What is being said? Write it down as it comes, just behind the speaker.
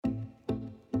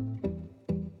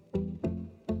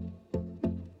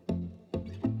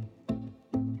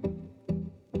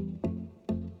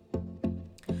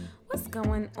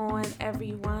going on,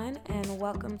 everyone, and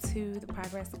welcome to the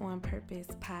Progress on Purpose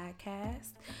podcast.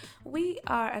 We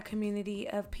are a community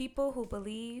of people who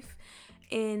believe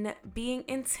in being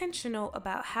intentional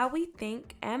about how we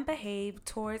think and behave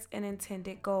towards an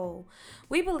intended goal.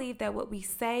 We believe that what we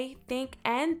say, think,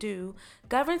 and do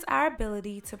governs our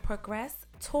ability to progress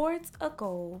towards a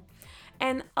goal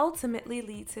and ultimately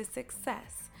lead to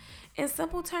success. In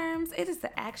simple terms, it is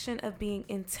the action of being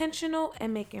intentional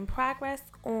and making progress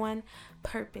on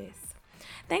purpose.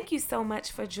 Thank you so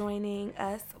much for joining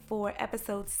us for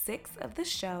episode 6 of the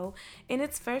show in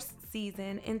its first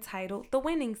season entitled The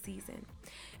Winning Season.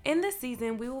 In this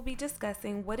season, we will be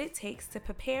discussing what it takes to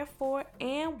prepare for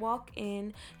and walk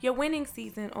in your winning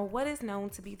season, or what is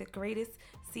known to be the greatest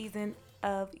season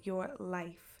of your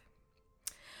life.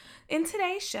 In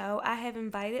today's show, I have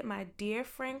invited my dear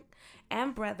friend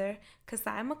and brother,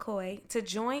 Kasai McCoy, to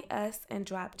join us and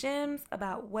drop gems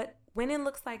about what winning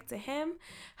looks like to him,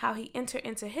 how he entered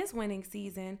into his winning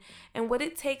season, and what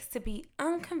it takes to be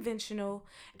unconventional,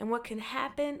 and what can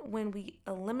happen when we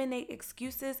eliminate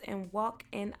excuses and walk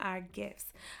in our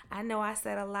gifts. I know I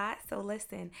said a lot, so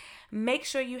listen, make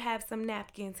sure you have some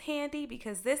napkins handy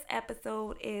because this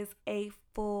episode is a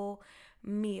full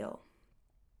meal.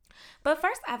 But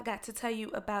first, I've got to tell you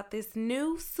about this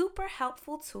new super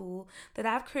helpful tool that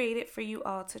I've created for you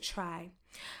all to try.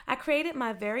 I created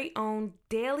my very own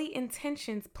daily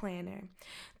intentions planner.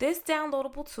 This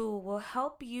downloadable tool will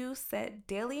help you set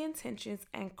daily intentions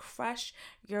and crush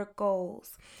your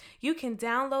goals. You can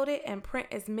download it and print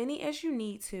as many as you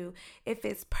need to. It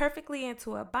fits perfectly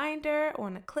into a binder or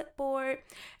on a clipboard,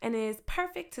 and it is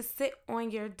perfect to sit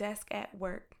on your desk at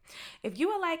work. If you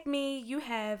are like me, you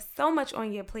have so much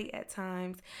on your plate at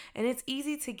times, and it's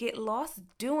easy to get lost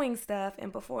doing stuff,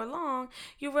 and before long,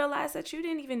 you realize that you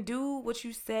didn't even do what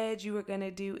you said you were going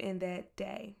to do in that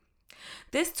day.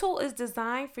 This tool is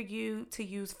designed for you to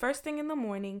use first thing in the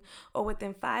morning or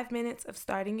within 5 minutes of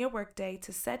starting your workday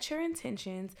to set your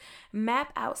intentions,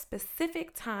 map out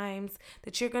specific times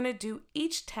that you're going to do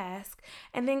each task,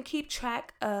 and then keep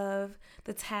track of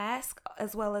the task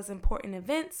as well as important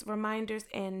events, reminders,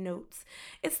 and notes.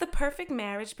 It's the perfect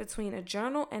marriage between a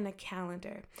journal and a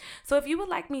calendar. So if you would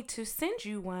like me to send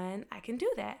you one, I can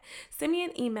do that. Send me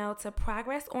an email to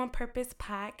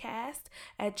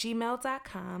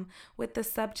progressonpurposepodcast@gmail.com with the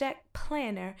subject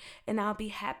planner, and I'll be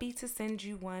happy to send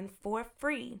you one for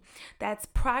free. That's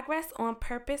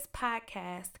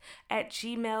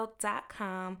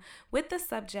progressonpurposepodcast@gmail.com with the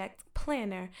subject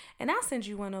planner, and I'll send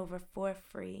you one over for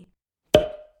free.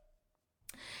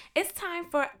 It's time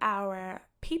for our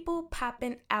People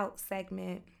Poppin' Out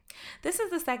segment. This is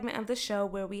the segment of the show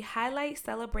where we highlight,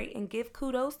 celebrate, and give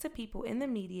kudos to people in the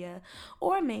media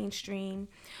or mainstream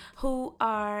who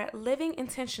are living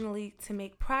intentionally to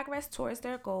make progress towards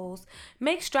their goals,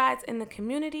 make strides in the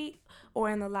community or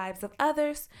in the lives of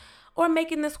others, or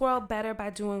making this world better by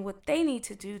doing what they need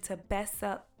to do to best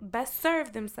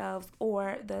serve themselves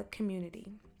or the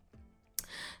community.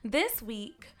 This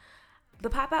week, the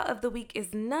pop out of the week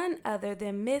is none other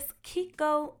than Miss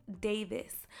Kiko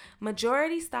Davis,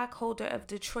 majority stockholder of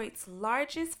Detroit's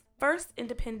largest First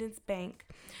Independence Bank,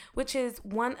 which is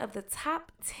one of the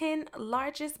top 10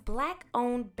 largest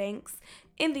Black-owned banks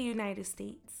in the United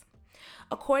States.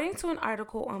 According to an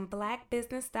article on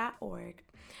blackbusiness.org,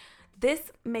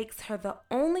 this makes her the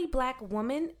only Black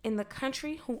woman in the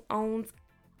country who owns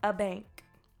a bank.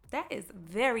 That is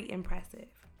very impressive.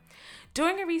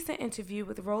 During a recent interview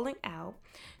with Rolling Out,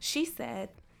 she said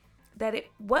that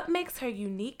what makes her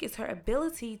unique is her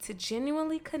ability to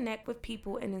genuinely connect with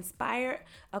people and inspire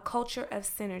a culture of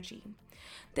synergy.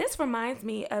 This reminds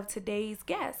me of today's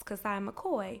guest, Kasai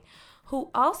McCoy,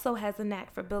 who also has a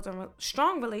knack for building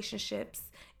strong relationships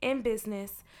in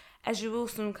business, as you will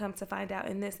soon come to find out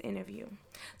in this interview.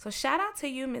 So shout out to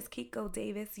you, Miss Kiko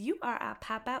Davis. You are our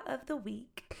pop out of the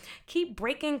week. Keep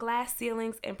breaking glass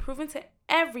ceilings and proving to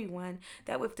everyone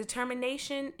that with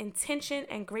determination, intention,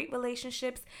 and great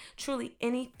relationships, truly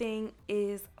anything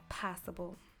is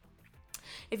possible.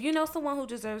 If you know someone who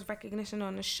deserves recognition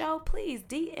on the show, please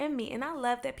DM me. And I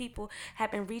love that people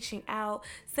have been reaching out,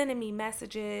 sending me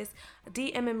messages,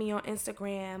 DMing me on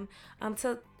Instagram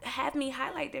to have me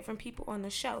highlight different people on the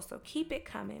show. So keep it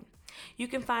coming. You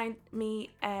can find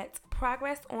me at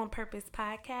Progress on Purpose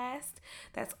Podcast.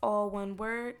 That's all one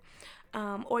word.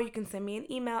 Or you can send me an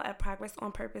email at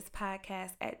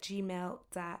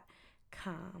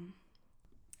progressonpurposepodcast@gmail.com.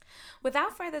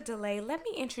 Without further delay, let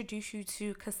me introduce you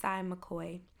to Kasai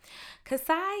McCoy.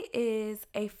 Kasai is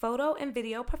a photo and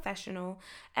video professional,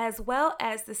 as well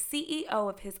as the CEO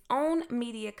of his own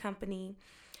media company,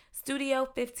 Studio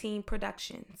 15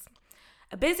 Productions.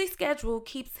 A busy schedule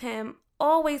keeps him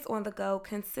always on the go,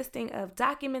 consisting of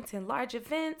documenting large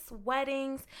events,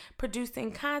 weddings,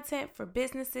 producing content for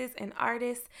businesses and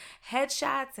artists,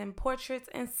 headshots and portraits,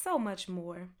 and so much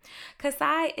more.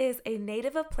 Kasai is a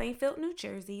native of Plainfield, New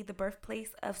Jersey, the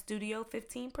birthplace of Studio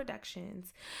 15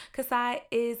 Productions. Kasai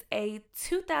is a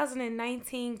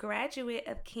 2019 graduate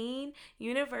of Kean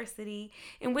University,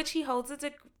 in which he holds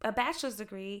a bachelor's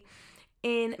degree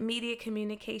in media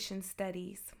communication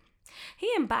studies.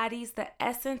 He embodies the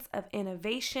essence of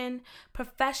innovation,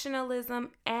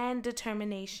 professionalism, and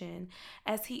determination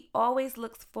as he always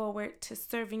looks forward to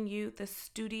serving you the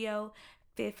Studio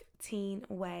 15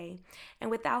 way.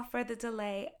 And without further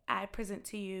delay, I present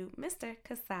to you Mr.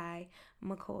 Kasai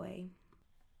McCoy.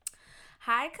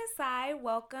 Hi, Kasai.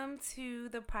 Welcome to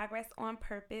the Progress on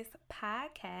Purpose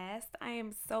podcast. I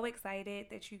am so excited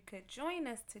that you could join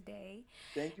us today.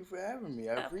 Thank you for having me.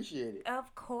 I appreciate it.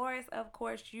 Of course.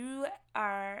 You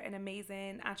are an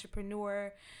amazing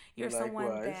entrepreneur. You're Likewise.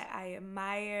 Someone that I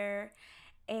admire.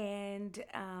 And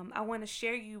I want to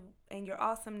share you and your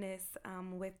awesomeness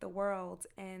with the world.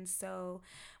 And so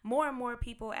more and more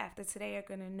people after today are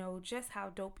going to know just how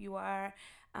dope you are.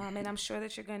 And I'm sure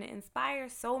that you're going to inspire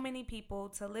so many people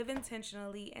to live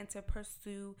intentionally and to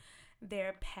pursue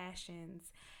their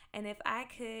passions. And if I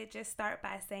could just start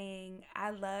by saying,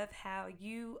 I love how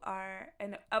you are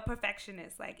a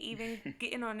perfectionist. Like, even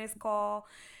getting on this call,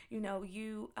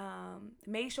 you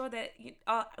made sure that,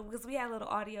 because we had little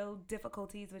audio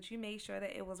difficulties, but you made sure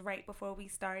that it was right before we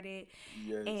started.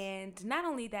 Yes. And not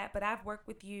only that, but I've worked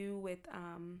with you with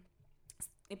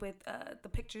the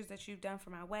pictures that you've done for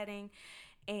my wedding.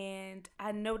 And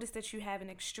I noticed that you have an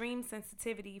extreme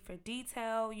sensitivity for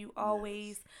detail. You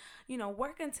always,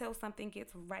 work until something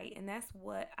gets right. And that's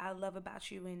what I love about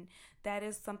you. And that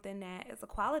is something that is a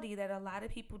quality that a lot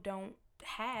of people don't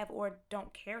have or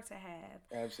don't care to have.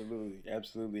 Absolutely.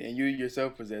 And you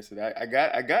yourself possess it. I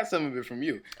got some of it from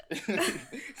you.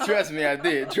 Trust me, I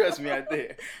did.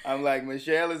 I'm like,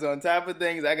 Michelle is on top of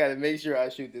things. I got to make sure I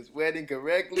shoot this wedding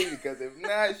correctly, because if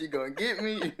not, she gonna get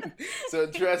me. So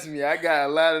trust me, I got a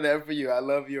lot of that for you. I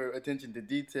love your attention to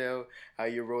detail, how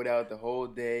you wrote out the whole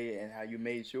day, and how you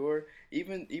made sure,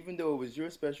 even though it was your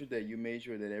special day, you made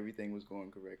sure that everything was going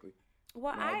correctly.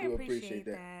 Well, I appreciate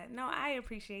that. No, I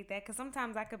appreciate that, because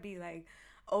sometimes I could be like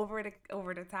over the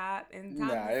top, and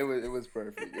it was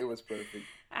perfect. It was perfect.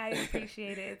 I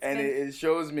appreciate it. And it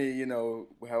shows me,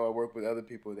 how I work with other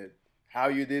people, that how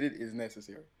you did it is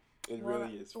necessary. It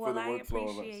really is for the workflow of us.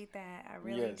 I appreciate that. I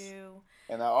really do.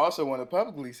 And I also want to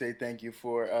publicly say thank you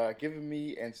for giving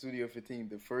me and Studio 15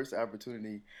 the first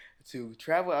opportunity to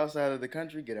travel outside of the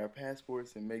country, get our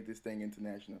passports, and make this thing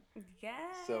international. Yes.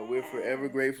 So we're forever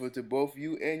grateful to both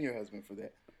you and your husband for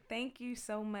that. Thank you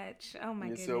so much. Oh my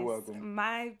goodness. You're so welcome.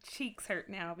 My cheeks hurt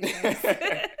now because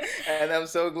and I'm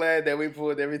so glad that we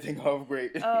pulled everything off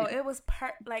great. Oh, it was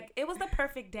it was the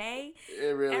perfect day.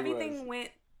 It really Everything went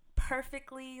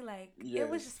perfectly. Yes. It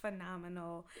was just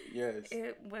phenomenal. Yes.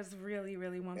 It was really,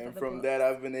 really one for And the from book. that,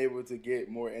 I've been able to get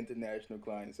more international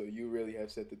clients. So you really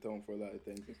have set the tone for a lot of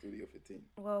things in Studio 15.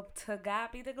 Well, to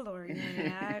God be the glory,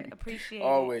 man. I appreciate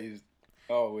Always. it.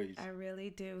 Always. I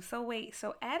really do. So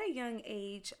at a young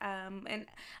age, and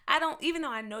I don't, even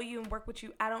though I know you and work with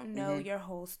you, I don't know your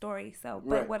whole story. So,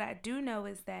 but what I do know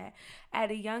is that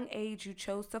at a young age, you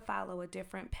chose to follow a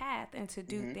different path and to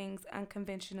do things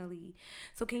unconventionally.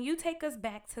 So can you take us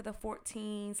back to the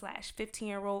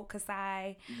 14/15-year-old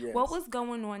Kasai? Yes. What was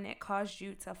going on that caused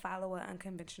you to follow an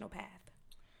unconventional path?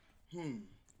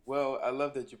 Well, I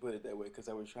love that you put it that way, because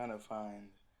I was trying to find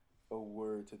a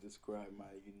word to describe my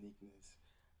uniqueness,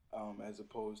 as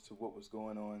opposed to what was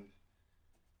going on,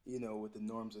 with the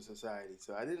norms of society.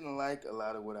 So I didn't like a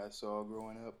lot of what I saw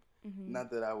growing up.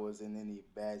 Not that I was in any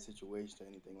bad situation or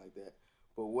anything like that,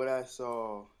 but what I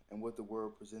saw and what the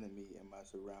world presented me and my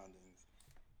surroundings,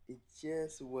 it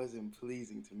just wasn't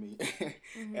pleasing to me.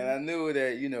 And I knew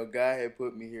that, God had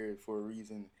put me here for a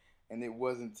reason, and it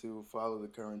wasn't to follow the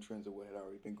current trends of what had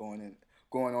already been going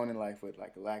on in life, with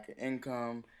like a lack of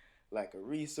income, lack of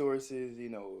resources,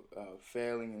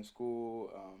 failing in school,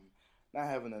 not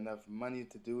having enough money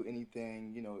to do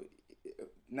anything,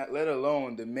 not let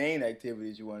alone the main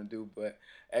activities you want to do, but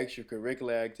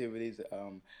extracurricular activities.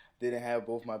 Didn't have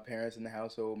both my parents in the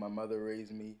household. My mother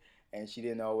raised me, and she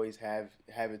didn't always have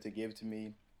it to give to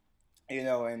me.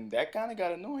 And that kind of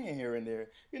got annoying here and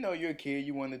there. You're a kid,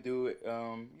 you want to do it.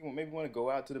 You maybe want to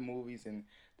go out to the movies, and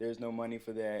there's no money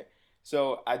for that.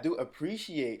 So I do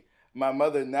appreciate my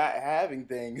mother not having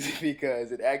things,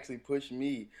 because it actually pushed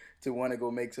me to want to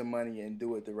go make some money and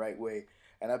do it the right way.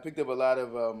 And I picked up a lot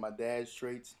of my dad's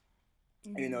traits,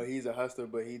 You know, he's a hustler,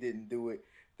 but he didn't do it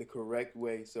the correct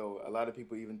way. So a lot of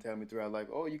people even tell me throughout life,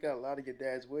 "Oh, you got a lot of your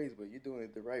dad's ways, but you're doing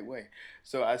it the right way."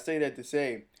 So I say that to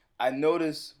say, I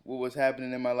noticed what was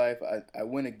happening in my life. I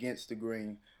went against the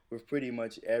grain with pretty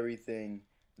much everything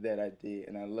that I did,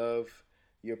 and I love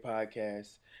your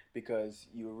podcast because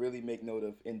you really make note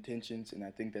of intentions, and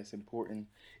I think that's important.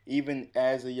 Even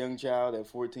as a young child at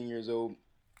 14 years old,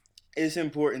 it's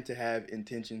important to have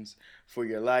intentions for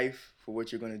your life, for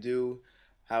what you're going to do,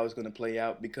 how it's going to play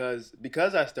out. Because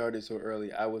I started so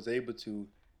early, I was able to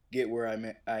get where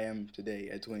I am today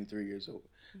at 23 years old.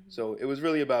 Mm-hmm. So it was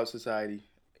really about society.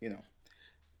 You know,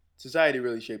 society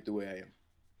really shaped the way I am.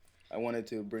 I wanted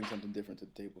to bring something different to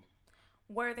the table.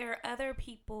 Were there other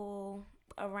people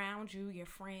around you, your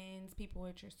friends, people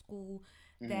at your school,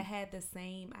 that had the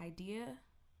same idea,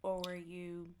 or were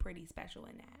you pretty special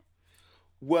in that?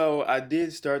 Well, I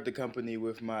did start the company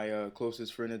with my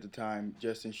closest friend at the time,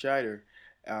 Justin Scheider.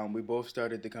 We both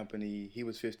started the company. He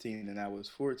was 15 and I was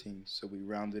 14, so we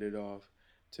rounded it off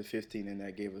to 15, and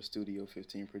that gave us Studio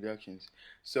 15 Productions.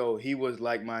 So he was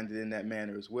like-minded in that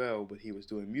manner as well, but he was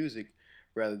doing music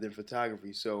rather than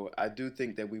photography. So I do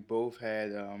think that we both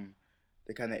had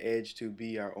the kind of edge to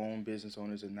be our own business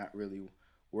owners and not really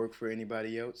work for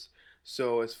anybody else.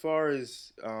 So as far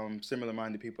as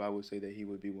similar-minded people, I would say that he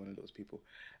would be one of those people.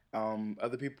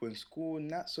 Other people in school,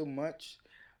 not so much.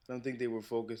 I don't think they were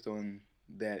focused on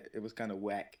that. It was kind of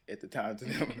whack at the time to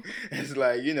them. It's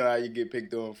like, you know how you get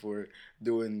picked on for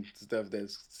doing stuff that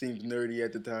seems nerdy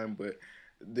at the time, but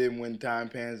then when time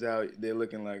pans out, they're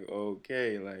looking like,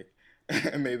 okay, like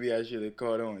maybe I should have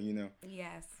caught on, you know?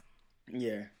 Yes.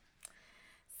 Yeah.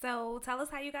 So tell us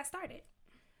how you got started.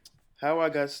 How I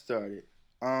got started.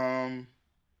 I'm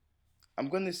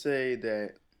gonna say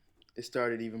that it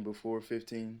started even before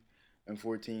 15 and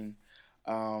 14.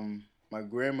 My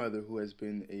grandmother, who has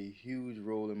been a huge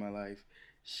role in my life,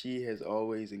 she has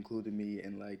always included me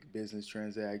in like business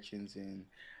transactions and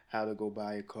how to go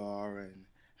buy a car and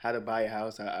how to buy a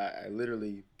house. I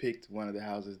literally picked one of the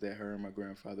houses that her and my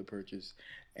grandfather purchased,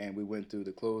 and we went through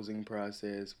the closing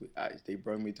process. They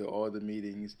brought me to all the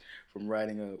meetings, from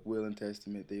writing a will and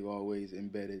testament. They've always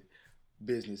embedded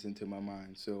business into my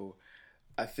mind. So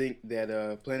I think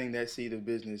that planting that seed of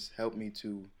business helped me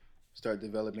to start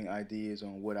developing ideas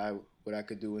on what I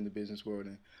could do in the business world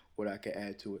and what I could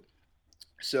add to it.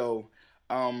 So,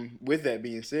 with that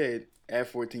being said, at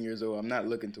 14 years old, I'm not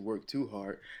looking to work too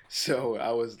hard. So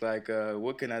I was like,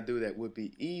 what can I do that would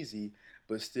be easy,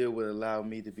 but still would allow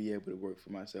me to be able to work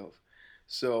for myself?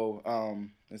 So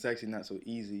it's actually not so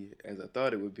easy as I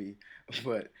thought it would be,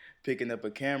 but picking up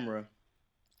a camera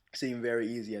seemed very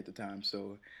easy at the time.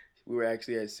 So we were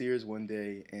actually at Sears one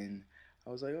day, and I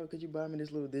was like, "Oh, could you buy me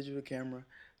this little digital camera?"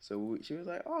 So she was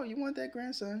like, "Oh, you want that,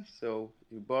 grandson?" So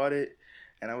we bought it,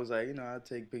 and I was like, I'll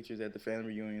take pictures at the family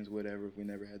reunions, whatever. We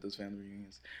never had those family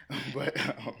reunions, but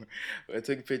I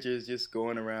took pictures just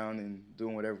going around and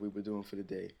doing whatever we were doing for the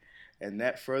day, and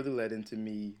that further led into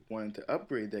me wanting to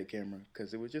upgrade that camera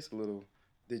because it was just a little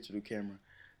digital camera.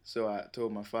 So I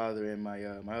told my father and my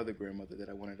other grandmother that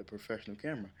I wanted a professional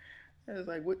camera. And it's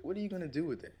like, what are you gonna do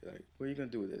with that? Like, what are you gonna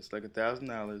do with it? It's like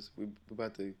 $1,000. We're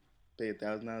about to pay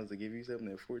 $1,000 to give you something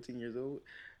at 14 years old.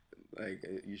 Like,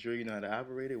 you sure you know how to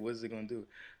operate it? What's it gonna do?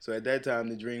 So at that time,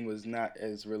 the dream was not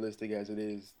as realistic as it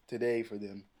is today for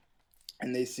them.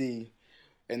 And they see,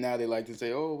 and now they like to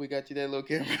say, "Oh, we got you that little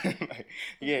camera." Like,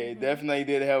 yeah, it definitely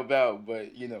did help out, but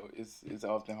it's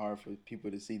often hard for people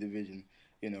to see the vision,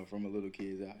 from a little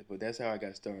kid's eye. But that's how I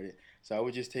got started. So I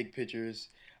would just take pictures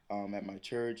at my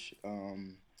church.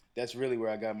 That's really where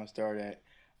I got my start at.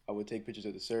 I would take pictures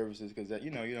of the services because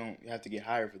you don't have to get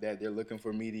hired for that. They're looking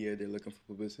for media. They're looking for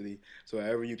publicity. So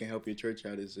however you can help your church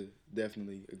out is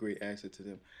definitely a great asset to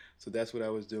them. So that's what I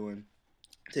was doing,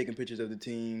 taking pictures of the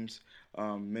teams,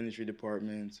 ministry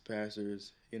departments,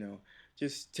 pastors.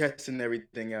 Just testing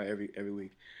everything out every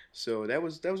week. So that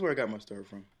was where I got my start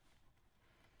from.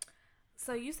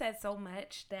 So you said so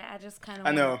much that I just kind of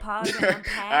I know. want to pause and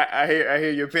unpack. I hear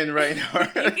your pen right now.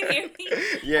 You can hear me.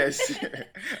 Yes,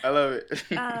 I love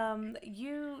it.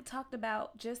 You talked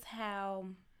about just how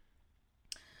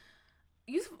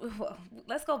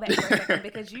let's go back for a second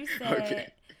because you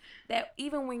said that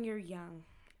even when you're young,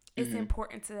 it's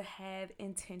important to have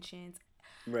intentions.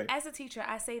 Right. As a teacher,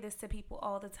 I say this to people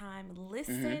all the time.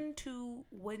 Listen to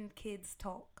when kids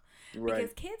talk. Right.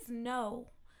 Because kids know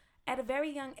at a very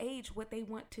young age what they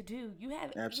want to do. You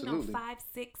have, Absolutely. 5,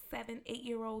 6, 7,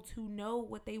 8-year-olds who know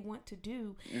what they want to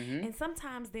do. Mm-hmm. And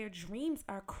sometimes their dreams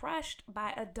are crushed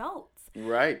by adults.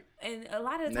 Right. And a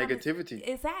lot of the time, negativity.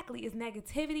 it's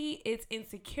negativity, it's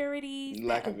insecurity,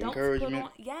 Lack of encouragement.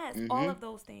 Yes, Mm-hmm. all of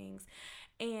those things.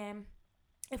 And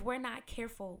if we're not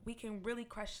careful, we can really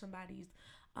crush somebody's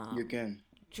You can.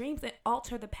 dreams and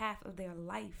alter the path of their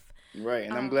life. Right,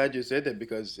 and I'm glad you said that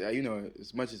because,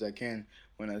 as much as I can,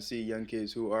 when I see young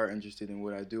kids who are interested in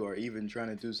what I do or even trying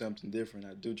to do something different,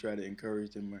 I do try to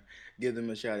encourage them or give them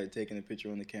a shot at taking a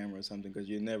picture on the camera or something because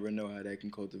you never know how that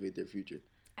can cultivate their future.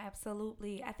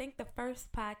 Absolutely. I think the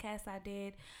first podcast I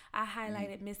did, I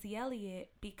highlighted Missy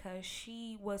Elliott because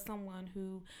she was someone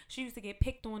who, she used to get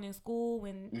picked on in school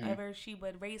whenever she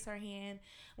would raise her hand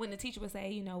when the teacher would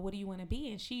say, what do you want to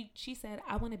be? And she said,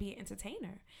 I want to be an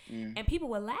entertainer. And people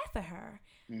would laugh at her,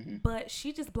 but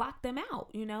she just blocked them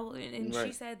out, and Right.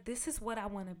 she said, this is what I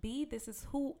want to be. This is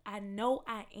who I know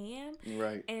I am.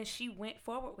 Right. And she went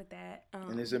forward with that.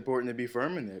 And it's important to be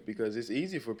firm in that because it's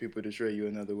easy for people to stray you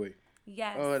another way.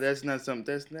 Yes. Oh, that's not not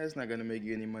going to make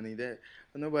you any money.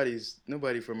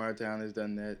 Nobody from our town has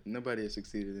done that. Nobody has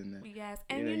succeeded in that. Yes.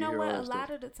 And you you know hear what? all A that lot stuff.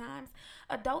 of the times,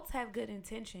 adults have good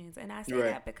intentions. And I say Right.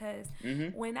 that because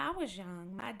when I was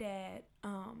young, my dad,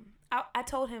 I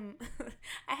told him,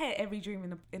 I had every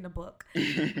dream in the book,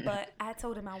 but I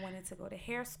told him I wanted to go to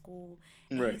hair school.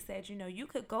 And he Right. said, you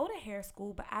could go to hair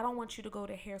school, but I don't want you to go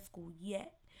to hair school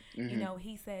yet.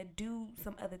 He said, do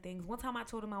some other things. One time I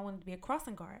told him I wanted to be a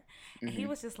crossing guard. And he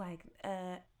was just like,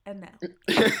 no. And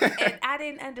I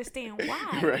didn't understand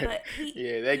why. Right. But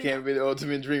that can't be the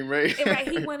ultimate dream, right? right.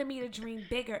 He wanted me to dream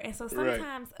bigger. And so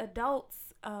sometimes adults,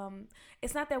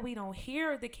 it's not that we don't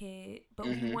hear the kid, but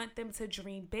we want them to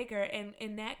dream bigger.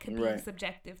 And that could be Right.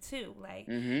 subjective too. Like,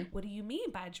 what do you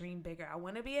mean by dream bigger? I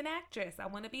want to be an actress. I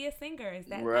want to be a singer. Is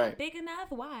that Right. not big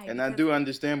enough? Why? And I do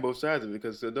understand both sides of it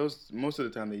because those most of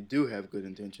the time they do have good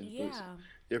intentions, but Yeah.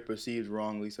 they're perceived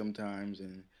wrongly sometimes.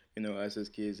 And us as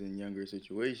kids in younger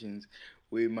situations,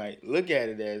 we might look at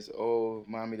it as, oh,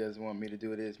 mommy doesn't want me to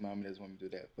do this, mommy doesn't want me to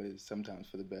do that, but it's sometimes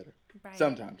for the better. Right.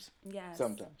 Sometimes. Yes.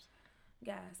 Sometimes.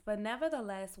 Yes, but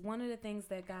nevertheless, one of the things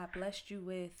that God blessed you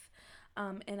with,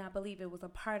 and I believe it was a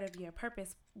part of your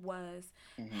purpose, was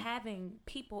having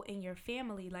people in your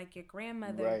family, like your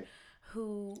grandmother, Right.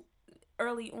 who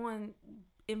early on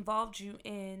involved you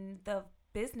in the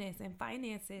business and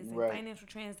finances and Right. financial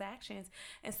transactions.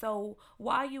 And so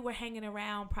while you were hanging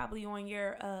around probably on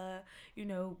your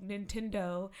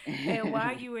Nintendo and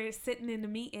while you were sitting in the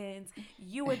meetings,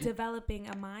 you were developing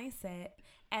a mindset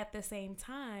at the same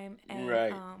time, and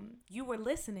Right. You were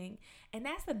listening. And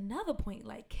that's another point,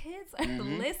 like kids are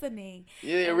listening.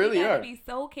 Yeah, they And really we gotta are. be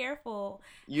so careful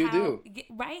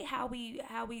right, how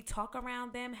we talk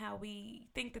around them, how we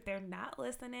think that they're not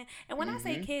listening. And when I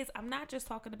say kids, I'm not just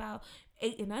talking about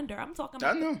 8 and under. I'm talking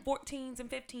about the 14s and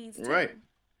 15s too. Right.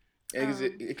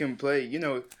 It can play,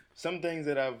 some things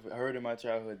that I've heard in my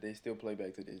childhood, they still play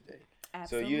back to this day.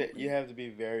 Absolutely. So you have to be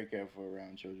very careful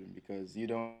around children because you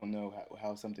don't know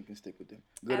how something can stick with them,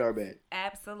 good or bad.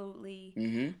 Absolutely.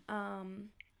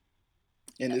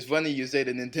 And it's funny you say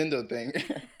the Nintendo thing.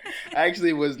 I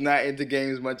actually was not into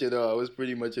games much at all. I was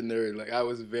pretty much a nerd. Like, I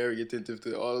was very attentive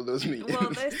to all of those meetings. Well,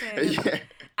 listen, Yeah.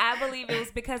 I believe it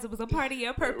was because it was a part of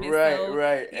your purpose. Right, so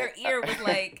right. Your ear was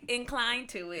like inclined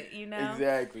to it,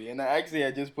 Exactly. And I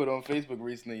just put on Facebook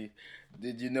recently,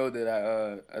 did you know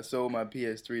that I sold my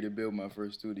PS3 to build my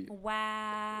first studio?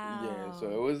 Wow. Yeah, so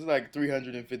it was like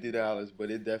 $350, but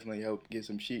it definitely helped get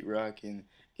some sheetrock and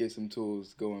get some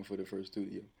tools going for the first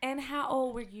studio. And how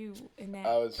old were you in that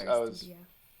I was studio?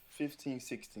 15,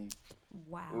 16.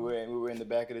 Wow. We were in the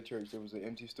back of the church. There was an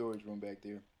empty storage room back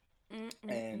there.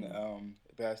 And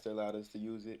the pastor allowed us to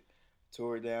use it,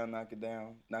 tore it down, knocked it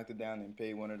down, and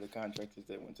paid one of the contractors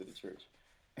that went to the church.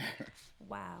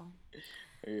 Wow.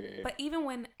 Yeah. But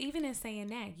even in saying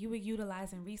that, you were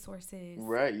utilizing resources,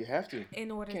 Right, you have to.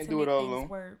 in order Can't to do make it all things alone.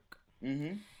 work.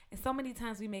 Mm-hmm. And so many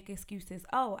times we make excuses.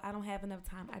 Oh, I don't have enough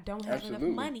time. I don't have Absolutely.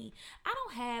 enough money. I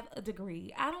don't have a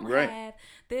degree. I don't Right. have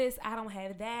this. I don't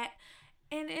have that.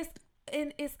 And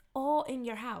it's all in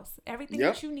your house. Everything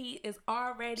Yep. that you need is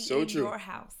already So in true. your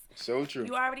house. So true.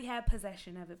 You already have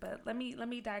possession of it. But let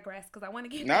me digress because I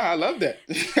want to get Nah, I love that.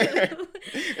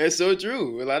 It's so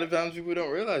true. A lot of times people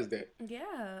don't realize that.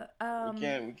 Yeah.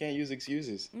 We can't use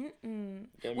excuses. Mm-mm.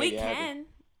 Gotta We make it happen.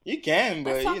 You can,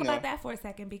 Let's but talk about that for a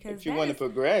second, because if you that want to is,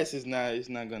 progress, it's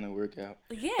not gonna work out.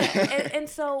 yeah. And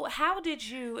so how did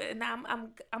you, and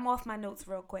I'm off my notes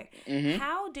real quick. Mhm.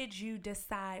 How did you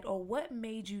decide, or what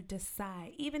made you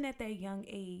decide, even at that young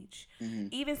age, Mhm.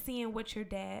 even seeing what your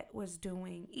dad was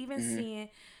doing, even Mhm. seeing,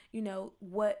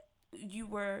 what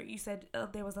you said,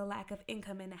 there was a lack of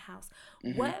income in the house.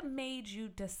 Mhm. What made you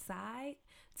decide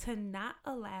to not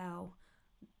allow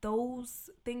those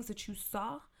things that you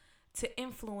saw to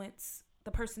influence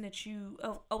the person that you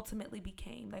ultimately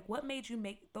became? Like, what made you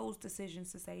make those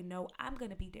decisions to say, no, I'm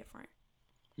going to be different?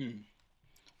 Hmm.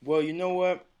 Well, you know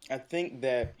what? I think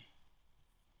that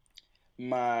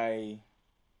my,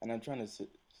 and I'm trying to say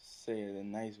it in a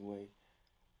nice way.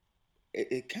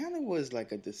 It kind of was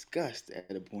like a disgust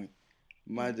at a point.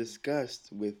 My Mm-hmm. disgust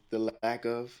with the lack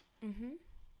of, Mm-hmm.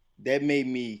 that made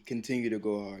me continue to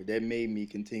go hard. That made me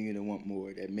continue to want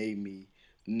more. That made me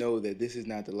know that this is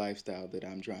not the lifestyle that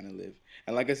I'm trying to live.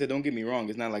 And like I said, don't get me wrong.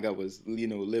 It's not like I was,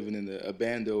 living in a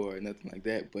bando or nothing like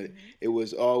that. But Mm-hmm. it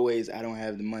was always, I don't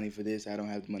have the money for this. I don't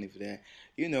have the money for that.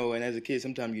 And as a kid,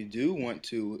 sometimes you do want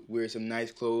to wear some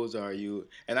nice clothes, or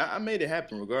and I made it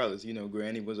happen regardless.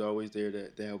 Granny was always there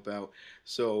to help out.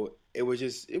 So it was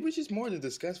just more to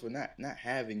discuss for not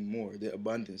having more, the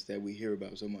abundance that we hear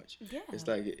about so much. Yeah. It's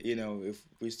like, if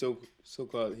we're so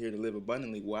called here to live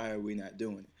abundantly, why are we not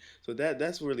doing it? So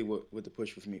that's really what the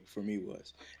push for me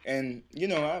was. And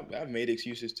I've made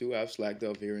excuses too. I've slacked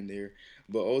off here and there,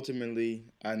 but ultimately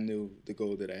I knew the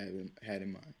goal that I had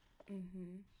in mind.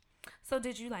 Mm-hmm. So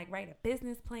did you like write a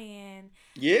business plan?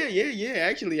 Yeah, yeah, yeah.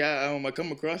 Actually, I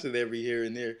come across it every here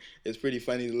and there. It's pretty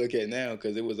funny to look at now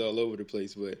because it was all over the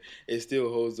place, but it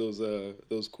still holds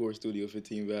those core Studio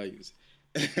 15 values.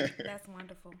 That's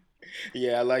wonderful.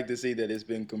 Yeah, I like to see that it's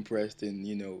been compressed, and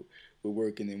we're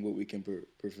working in what we can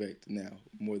perfect now,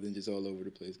 more than just all over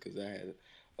the place. Because I had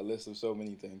a list of so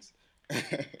many things, That's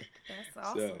so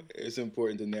awesome. it's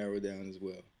important to narrow down as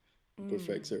well,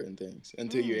 perfect Mm. certain things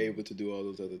until you're Mm. able to do all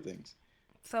those other things.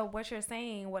 So what you're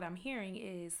saying, what I'm hearing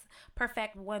is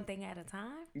perfect one thing at a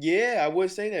time. Yeah, I would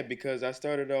say that because I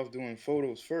started off doing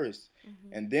photos first,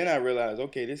 Mm-hmm. and then I realized,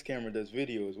 okay, this camera does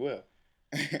video as well.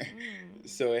 Mm.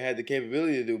 So it had the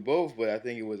capability to do both, but I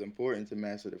think it was important to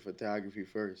master the photography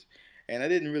first. And I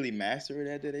didn't really master it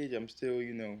at that age. I'm still,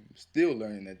 still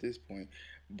learning at this point.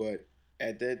 But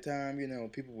at that time,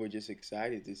 people were just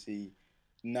excited to see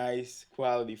nice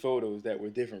quality photos that were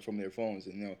different from their phones.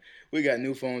 And we got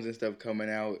new phones and stuff coming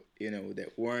out,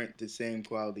 that weren't the same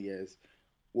quality as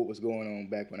what was going on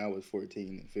back when I was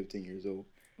 14 and 15 years old.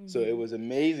 So it Mm-hmm. was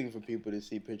amazing for people to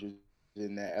see pictures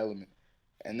in that element.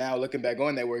 And now looking back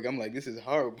on that work, I'm like, this is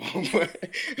horrible.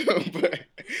 but,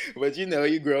 but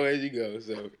you grow as you go.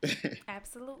 So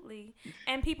Absolutely.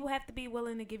 And people have to be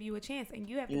willing to give you a chance, and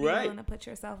you have to be right, willing to put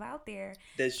yourself out there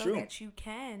that's so true. that you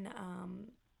can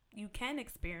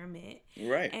experiment.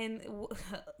 Right. And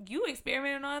you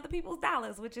experimented on other people's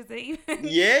dollars, which is an even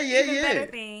Yeah, yeah, even yeah. better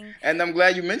thing. And I'm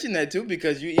glad you mentioned that too,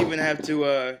 because you even have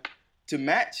to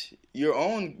match your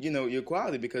own, your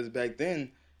quality. Because back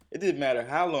then, it didn't matter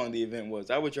how long the event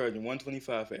was. I was charging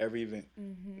 125 for every event.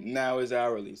 Mm-hmm. Now it's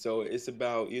hourly, so it's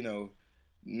about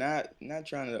not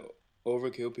trying to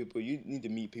overkill people. You need to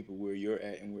meet people where you're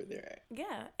at and where they're at.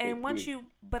 Yeah, and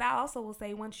but I also will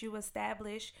say, once you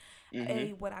establish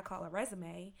Mm-hmm. what I call a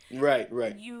resume, Right,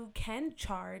 right. you can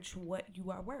charge what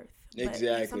you are worth. But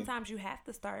Exactly. sometimes you have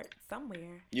to start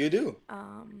somewhere. You do.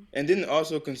 Um, And then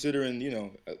also considering,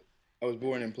 I was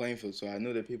born in Plainfield, so I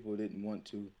know that people didn't want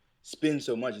to spend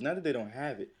so much. Not that they don't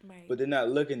have it, right. but they're not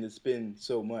looking to spend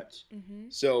so much. Mm-hmm.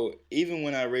 So even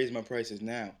when I raise my prices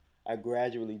now, I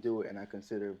gradually do it, and I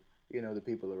consider, the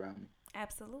people around me.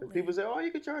 Because people Absolutely. say, "Oh,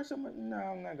 you can charge so much." No,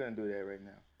 I'm not gonna do that right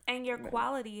now. And your Man,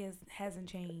 quality hasn't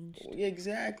changed. yeah,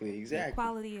 exactly, Your exactly,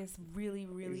 quality is really,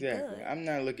 really exactly. good. I'm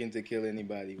not looking to kill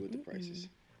anybody with the Mm-mm. prices. So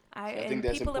I think And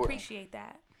that's people important. appreciate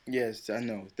that. Yes, I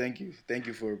know. Thank you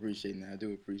for appreciating that. I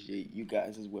do appreciate you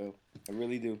guys as well. I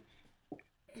really do.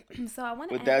 So I want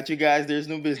to ask. Without you guys, there's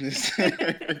no business.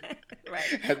 Right.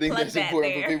 I think Plug that's that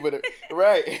important for there. people to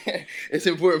right. It's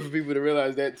important for people to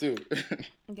realize that too.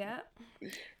 Yep.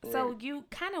 Right. So you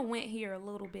kind of went here a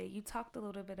little bit. You talked a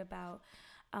little bit about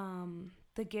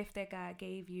the gift that God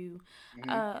gave you.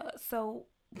 Hmm. So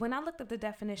when I looked up the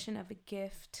definition of a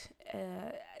gift,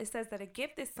 it says that a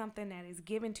gift is something that is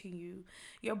given to you.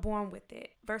 You're born with it.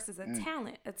 Versus a Mm.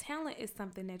 talent. A talent is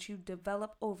something that you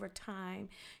develop over time.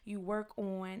 You work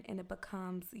on, and it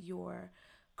becomes your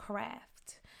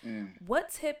craft.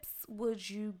 What tips would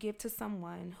you give to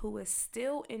someone who is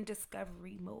still in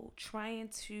discovery mode, trying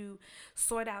to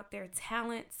sort out their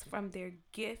talents from their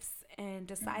gifts and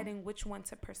deciding which one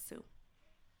to pursue?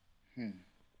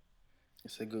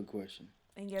 It's a good question.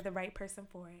 And you're the right person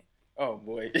for it. Oh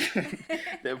boy,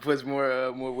 that puts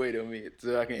more weight on me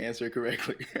so I can answer it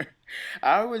correctly.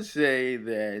 I would say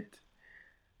that,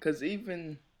 because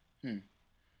even,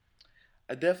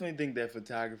 I definitely think that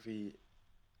photography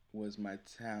was my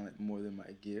talent more than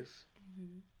my gift,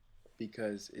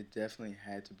 because it definitely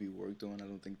had to be worked on. I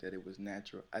don't think that it was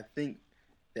natural. I think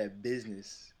that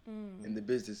business and the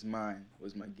business mind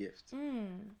was my gift,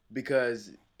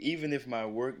 because even if my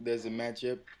work doesn't match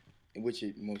up, which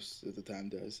it most of the time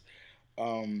does,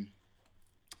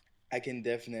 I can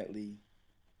definitely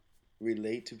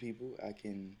relate to people. I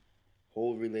can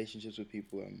hold relationships with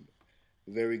people. I'm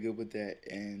very good with that,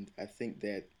 and I think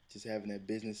that just having that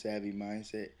business savvy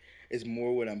mindset is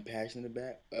more what I'm passionate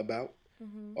about.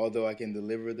 Although I can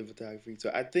deliver the photography, so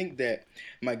I think that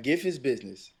my gift is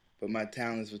business, but my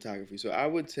talent is photography. So I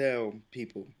would tell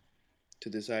people to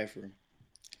decipher.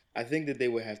 I think that they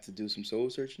would have to do some soul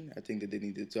searching. I think that they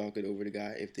need to talk it over to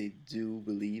God if they do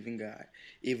believe in God.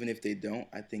 Even if they don't,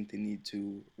 I think they need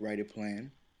to write a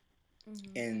plan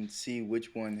and see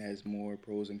which one has more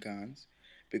pros and cons,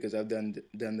 because I've done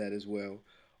that as well.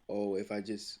 Oh, if I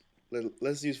just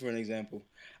let's use for an example.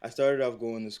 I started off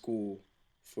going to school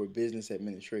for business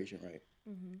administration, right?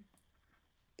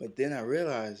 But then I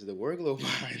realized the workload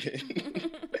behind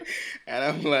it. And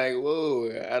I'm like,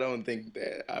 whoa, I don't think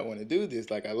that I want to do this.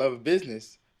 Like, I love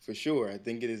business, for sure. I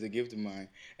think it is a gift of mine.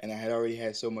 And I had already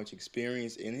had so much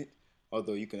experience in it,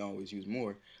 although you can always use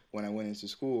more, when I went into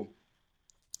school.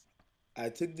 I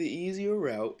took the easier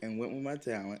route and went with my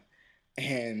talent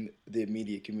and did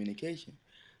media communication.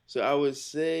 So I would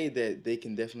say that they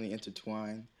can definitely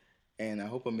intertwine. And I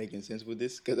hope I'm making sense with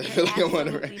this, because I feel like I want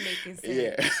to. Making sense.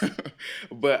 Yeah,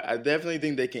 but I definitely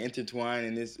think they can intertwine,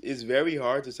 and it's very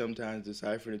hard to sometimes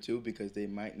decipher the two because they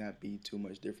might not be too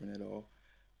much different at all.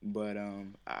 But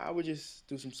I would just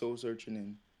do some soul searching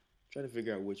and try to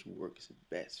figure out which works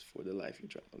best for the life you're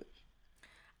trying to live.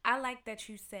 I like that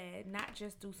you said not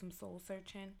just do some soul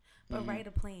searching, but write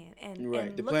a plan and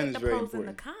The look plan at is the very pros and the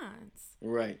important. cons.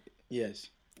 Right. Yes.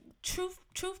 Truth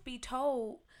be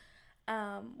told,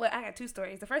 well, I got two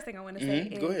stories. The first thing I want to say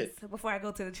Go ahead. is, before I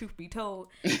go to the truth be told,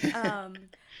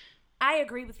 I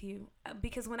agree with you,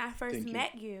 because when I first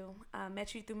met you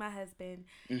through my husband,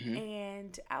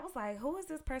 and I was like, who is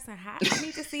this person? I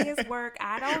need to see his work.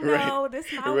 I don't know. This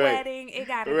is my wedding. It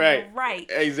got to be right.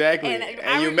 Exactly.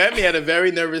 And you met me at a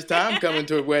very nervous time coming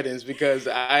to weddings, because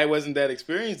I wasn't that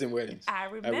experienced in weddings. I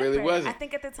remember. I really wasn't. I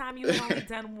think at the time you had only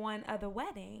done one other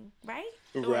wedding, right?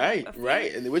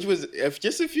 Right. And which was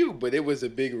just a few, but it was a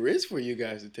big risk for you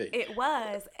guys to take. It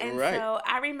was. And so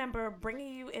I remember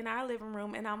bringing you in our living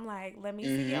room, and I'm like, let me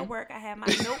see your work. I had my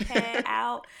notepad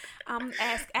out.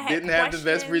 Didn't have the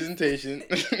best presentation.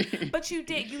 But you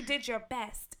did your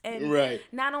best. And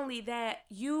not only that,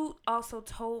 you also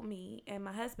told me and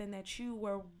my husband that you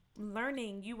were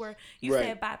learning. You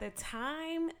said by the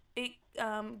time it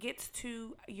gets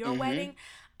to your wedding,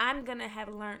 I'm going to have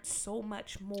learned so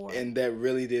much more. And that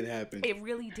really did happen. It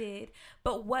really did.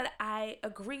 But what I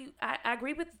agree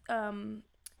with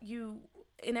you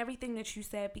in everything that you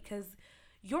said, because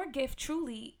your gift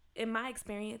truly, in my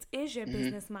experience, is your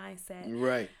business mindset.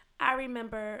 Right. I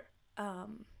remember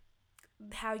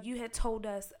how you had told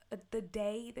us the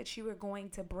day that you were going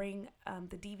to bring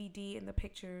the DVD and the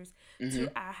pictures to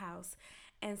our house.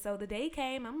 And so the day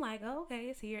came, I'm like, oh, okay,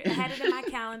 it's here. I had it in my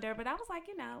calendar, but I was like,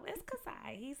 it's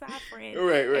Kasai. He's our friend.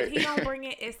 Right. If he don't bring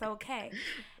it, it's okay.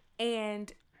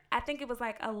 And I think it was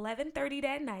like 11:30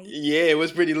 that night. Yeah, it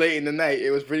was pretty late in the night.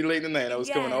 I was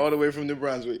coming all the way from New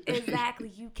Brunswick. Exactly.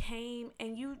 You came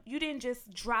and you didn't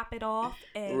just drop it off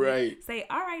and say,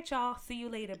 all right, y'all, see you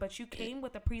later. But you came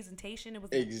with a presentation. It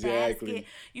was a basket.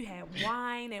 You had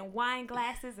wine and wine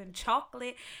glasses and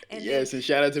chocolate. And and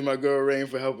shout out to my girl Rain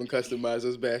for helping customize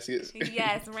those baskets.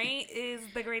 Yes, Rain is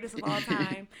the greatest of all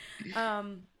time.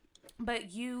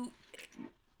 But you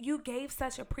gave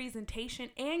such a presentation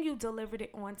and you delivered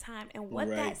it on time. And what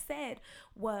that said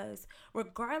was,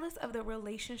 regardless of the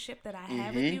relationship that I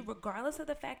have with you, regardless of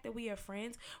the fact that we are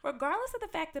friends, regardless of the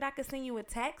fact that I could send you a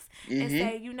text and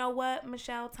say, you know what,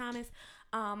 Michelle Thomas,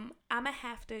 I'm going to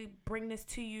have to bring this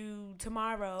to you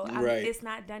tomorrow. It's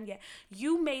not done yet.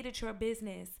 You made it your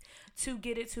business to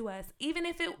get it to us, even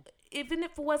if it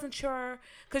wasn't your,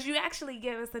 because you actually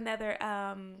gave us another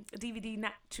DVD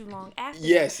not too long after.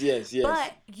 Yes.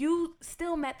 But you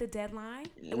still met the deadline,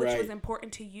 which was Right.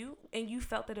 important to you, and you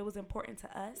felt that it was important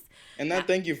to us. And I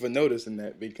thank you for noticing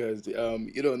that, because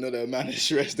you don't know the amount of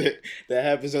stress that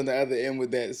happens on the other end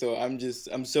with that. So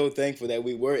I'm so thankful that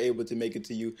we were able to make it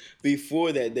to you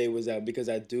before that day was out, because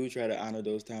I do try to honor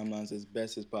those timelines as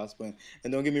best as possible.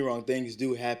 And don't get me wrong, things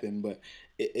do happen, but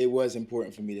it was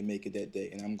important for me to make it that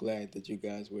day, and I'm glad that you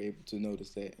guys were able to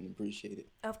notice that and appreciate it.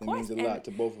 Of It course, means a lot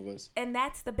to both of us. And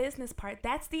that's the business part.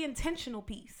 That's the intentional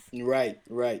piece. Right,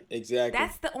 exactly.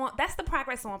 That's the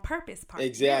progress on purpose part.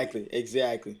 Exactly.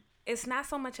 It's not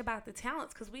so much about the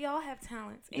talents, because we all have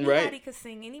talents. Anybody could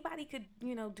sing. Anybody could,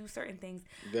 do certain things.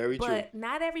 Very true. But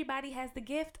not everybody has the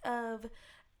gift of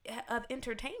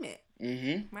entertainment,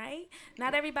 right?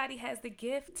 Not everybody has the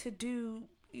gift to do,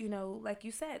 like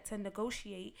you said, to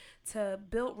negotiate, to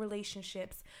build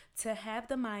relationships, to have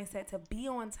the mindset, to be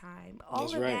on time. All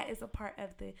That's of right. that is a part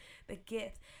of the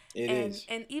gift. It is.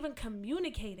 And even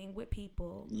communicating with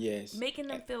people. Yes. Making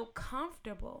them feel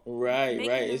comfortable. Right.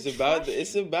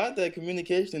 It's about that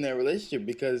communication in that relationship,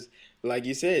 because, like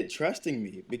you said, trusting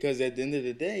me. Because at the end of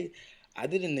the day, I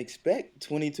didn't expect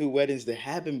 22 weddings to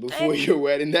happen before your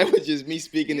wedding. That was just me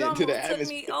speaking into the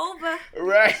atmosphere. You almost took me over.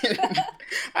 Right.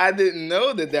 I didn't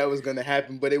know that was going to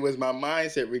happen, but it was my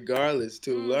mindset, regardless,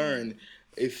 to learn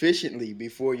efficiently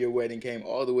before your wedding came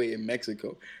all the way in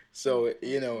Mexico. So,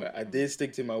 I did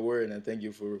stick to my word, and I thank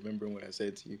you for remembering what I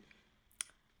said to you.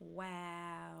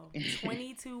 Wow.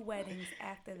 22 weddings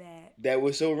after that. That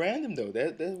was so random, though.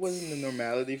 That wasn't a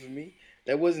normality for me.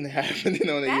 That wasn't happening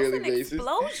on a yearly basis. That's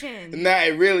an explosion. Nah,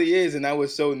 it really is. And I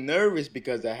was so nervous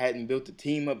because I hadn't built the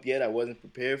team up yet. I wasn't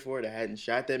prepared for it. I hadn't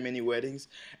shot that many weddings.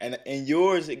 And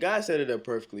yours, God set it up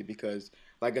perfectly, because,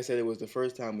 like I said, it was the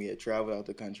first time we had traveled out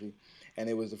the country. And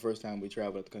it was the first time we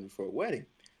traveled out the country for a wedding.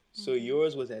 So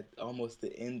yours was at almost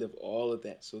the end of all of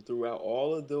that. So throughout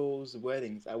all of those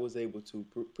weddings, I was able to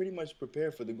pretty much prepare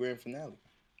for the grand finale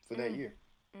for that year.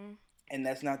 And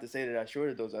that's not to say that I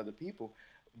shorted those other people,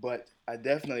 but I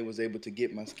definitely was able to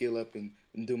get my skill up and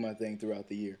do my thing throughout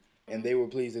the year. And they were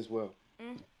pleased as well.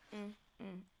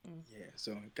 Yeah,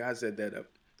 so God set that up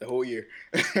the whole year.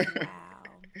 Wow.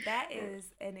 That is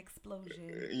an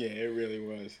explosion. Yeah, it really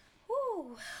was.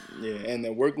 Woo. Yeah, and the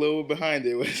workload behind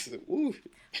it was, woo.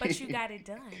 But you got it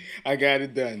done. I got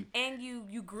it done. And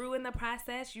you grew in the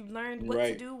process. You learned what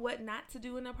to do, what not to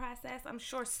do in the process. I'm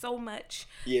sure so much.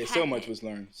 Yeah, so much was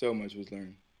learned.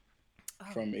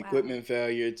 From equipment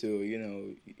failure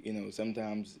to,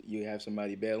 sometimes you have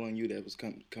somebody bail on you that was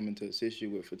coming to assist you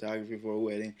with photography for a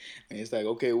wedding. And it's like,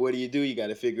 okay, what do? You got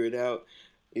to figure it out.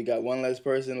 You got one less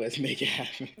person. Let's make it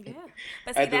happen. Yeah.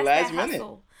 But see, at the last minute.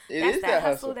 That's that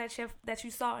hustle that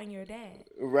you saw in your dad.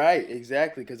 Right,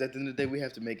 exactly. Because at the end of the day, we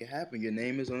have to make it happen. Your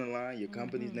name is on the line. Your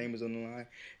company's name is on the line.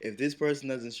 If this person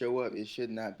doesn't show up, it should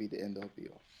not be the end all be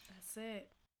all. That's it.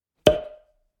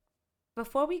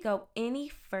 Before we go any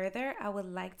further, I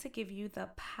would like to give you the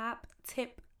pop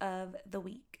tip of the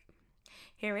week.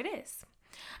 Here it is.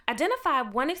 Identify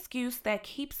one excuse that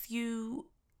keeps you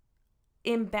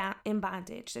in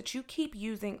bondage, that you keep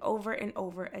using over and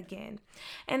over again.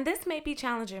 And this may be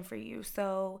challenging for you.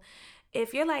 So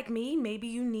if you're like me, maybe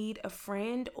you need a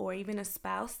friend or even a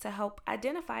spouse to help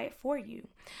identify it for you.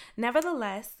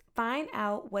 Nevertheless, find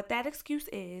out what that excuse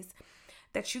is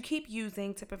that you keep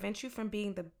using to prevent you from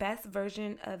being the best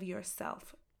version of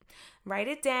yourself. Write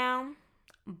it down,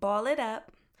 ball it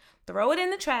up, throw it in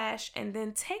the trash, and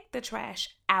then take the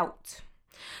trash out.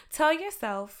 Tell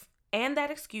yourself and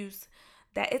that excuse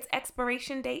that its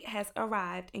expiration date has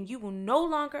arrived and you will no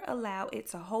longer allow it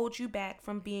to hold you back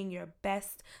from being your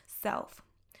best self.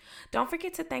 Don't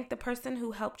forget to thank the person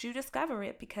who helped you discover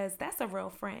it, because that's a real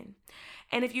friend.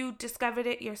 And if you discovered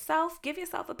it yourself, give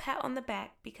yourself a pat on the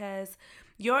back, because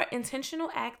your intentional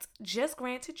act just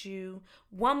granted you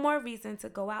one more reason to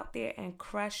go out there and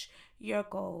crush your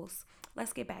goals.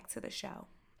 Let's get back to the show.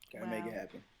 Gotta make it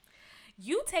happen.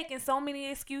 You taking so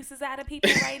many excuses out of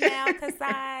people right now,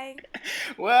 Kasai.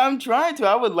 Well, I'm trying to.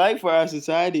 I would like for our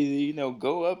society to,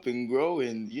 go up and grow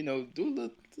and,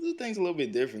 do things a little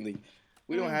bit differently.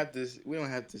 We don't have to. We don't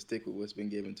have to stick with what's been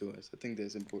given to us. I think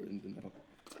that's important to know.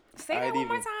 Say that one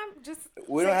more time.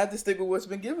 We don't have to stick with what's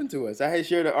been given to us. I had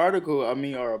shared an article,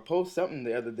 or a post, something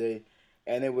the other day,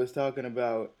 and it was talking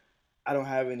about I don't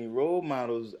have any role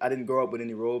models. I didn't grow up with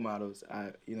any role models.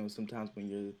 Sometimes when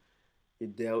you're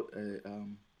dealt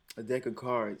a deck of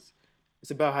cards,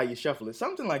 it's about how you shuffle it.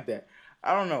 Something like that.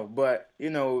 I don't know, but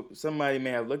somebody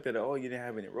may have looked at it. Oh, you didn't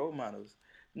have any role models.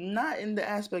 Not in the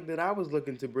aspect that I was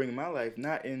looking to bring in my life.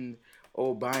 Not in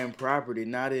buying property.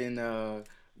 Not in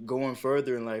going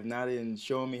further in life. Not in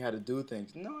showing me how to do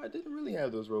things. No, I didn't really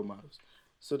have those role models.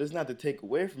 So that's not to take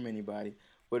away from anybody,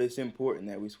 but it's important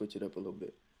that we switch it up a little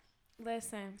bit.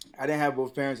 Listen, I didn't have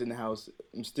both parents in the house.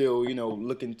 I'm still,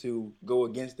 looking to go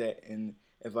against that. And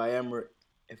if I am,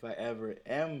 if I ever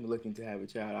am looking to have a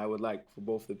child, I would like for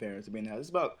both the parents to be in the house. It's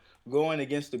about going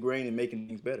against the grain and making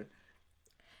things better.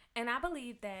 and I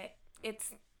believe that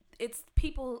it's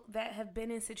people that have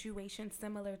been in situations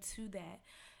similar to that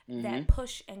that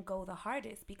push and go the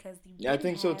hardest because you Yeah, I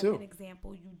think so too. An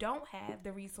example, you don't have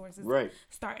the resources Right.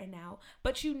 starting out,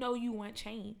 but you know you want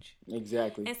change.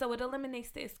 Exactly. And so it eliminates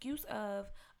the excuse of,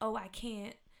 oh, I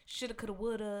can't, shoulda, coulda,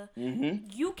 woulda. Mm-hmm.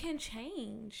 You can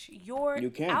change your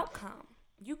outcome.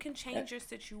 You can change your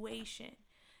situation.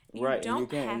 Right, and you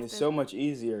can. And it's so much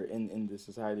easier in the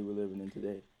society we're living in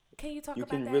today. Can you talk You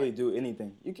about that? can really do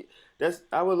anything. You can.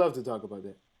 I would love to talk about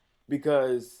that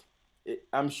because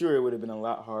I'm sure it would have been a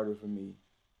lot harder for me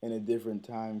in a different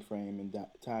time frame and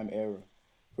time era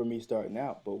for me starting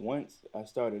out. But once I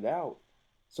started out,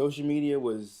 social media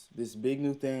was this big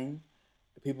new thing.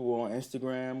 People were on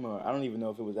Instagram, or I don't even know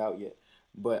if it was out yet.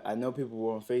 But I know people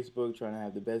were on Facebook trying to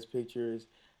have the best pictures,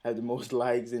 have the most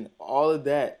likes, and all of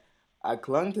that. I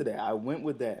clung to that. I went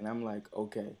with that, and I'm like,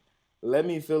 okay, let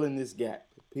me fill in this gap.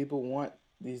 People want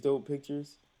these dope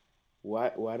pictures. Why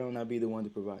don't I be the one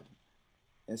to provide them?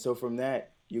 And so from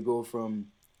that, you go from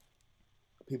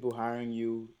people hiring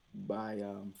you by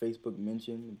Facebook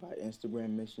mention, by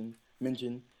Instagram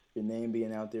mention, your name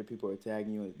being out there, people are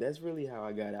tagging you. That's really how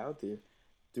I got out there,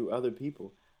 through other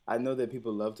people. I know that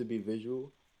people love to be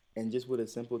visual, and just with a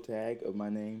simple tag of my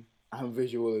name, I'm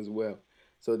visual as well.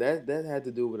 So that had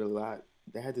to do with a lot.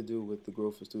 That had to do with the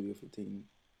growth of Studio 15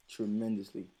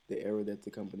 tremendously, the era that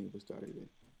the company was started in.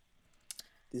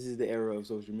 This is the era of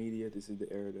social media. This is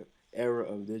the era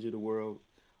of digital world.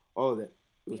 All of that.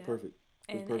 It was perfect.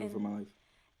 It was perfect for my life.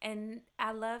 And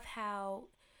I love how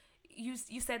you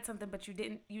said something, but you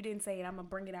didn't say it. I'm gonna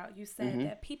bring it out. You said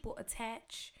that people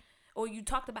attach, or you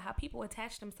talked about how people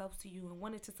attached themselves to you and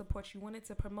wanted to support you, wanted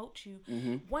to promote you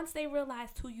once they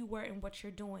realized who you were and what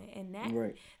you're doing. And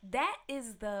that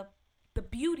is the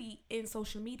beauty in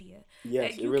social media.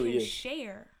 Yes, that you it really can is.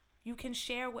 share. You can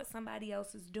share what somebody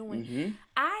else is doing.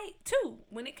 I too,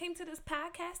 when it came to this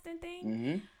podcasting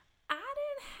thing, I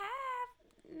didn't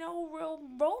have no real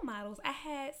role models. I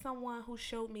had someone who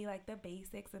showed me like the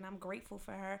basics, and I'm grateful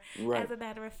for her. Right. As a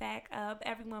matter of fact,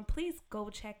 everyone, please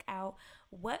go check out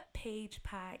What Page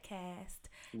Podcast.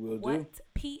 What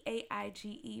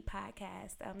PAIGE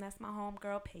podcast. That's my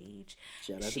homegirl Paige.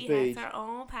 Shout out to She Paige. has her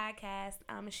own podcast.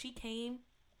 She came.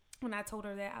 When I told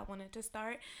her that I wanted to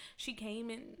start, she came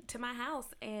into my house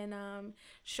and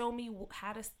showed me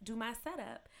how to do my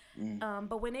setup.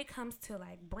 But when it comes to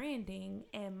like branding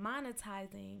and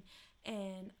monetizing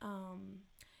and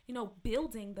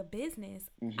building the business,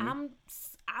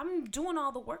 I'm doing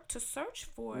all the work to search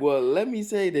for. Well, let me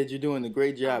say that you're doing a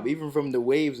great job, even from the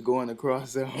waves going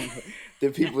across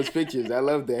the people's pictures. I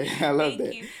love that.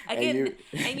 Thank you. Again,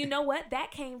 and you know what?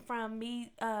 That came from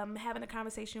me having a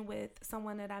conversation with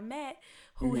someone that I met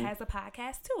who has a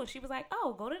podcast too. And she was like,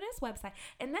 oh, go to this website.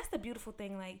 And that's the beautiful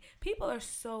thing. Like, people are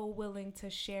so willing to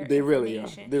share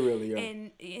information. They really are.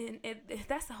 And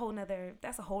that's a whole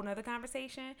nother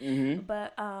conversation.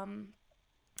 But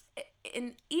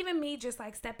and even me just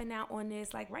like stepping out on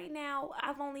this, like right now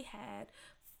I've only had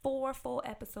 4 full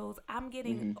episodes. I'm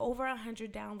getting over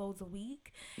 100 downloads a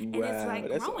week, and it's like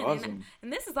that's growing. Awesome.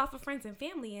 And this is off of friends and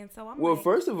family, and so I'm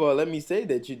first of all, let me say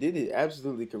that you did it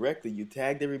absolutely correctly. You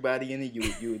tagged everybody in it.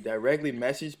 You directly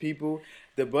messaged people.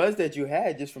 The buzz that you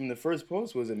had just from the first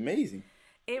post was amazing.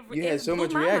 You had so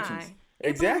much reactions.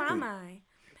 Exactly. It blew my mind.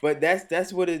 But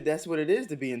that's what it is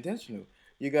to be intentional.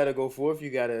 You gotta go forth. You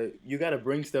gotta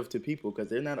bring stuff to people because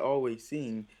they're not always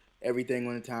seeing everything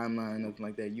on the timeline, nothing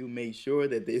like that. You made sure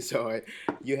that they saw it.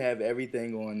 You have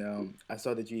everything on. I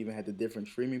saw that you even had the different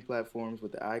streaming platforms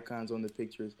with the icons on the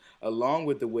pictures, along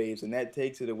with the waves, and that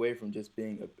takes it away from just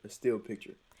being a still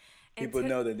picture. People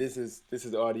know that this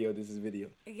is audio, this is video.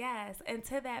 Yes, and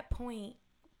to that point,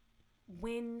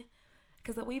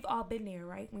 because we've all been there,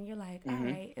 right? When you're like, all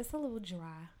right, it's a little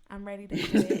dry. I'm ready to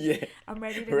quit. Yeah. I'm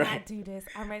ready to not do this.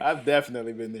 I'm ready. I've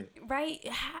definitely been there. Right?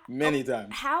 Many times.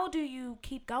 How do you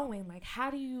keep going? Like,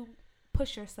 how do you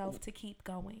push yourself to keep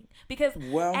going? Because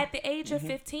at the age of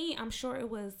 15, I'm sure it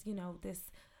was,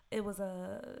 it was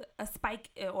a spike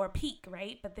or a peak,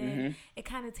 right? But then it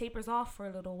kind of tapers off for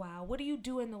a little while. What do you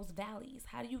do in those valleys?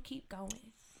 How do you keep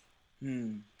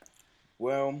going?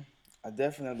 Well, I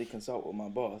definitely consult with my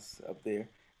boss up there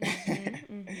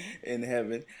in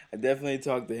heaven. I definitely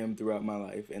talked to him throughout my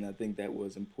life, and I think that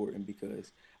was important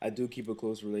because I do keep a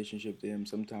close relationship to him.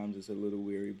 Sometimes it's a little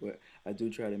weary, but I do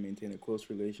try to maintain a close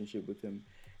relationship with him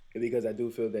because I do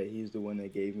feel that he's the one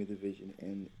that gave me the vision,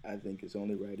 and I think it's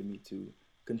only right of me to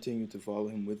continue to follow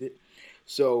him with it.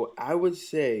 So I would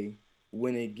say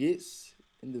when it gets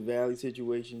in the valley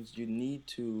situations, you need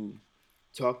to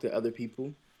talk to other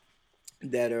people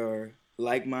that are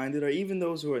like-minded, or even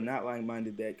those who are not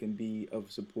like-minded that can be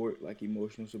of support, like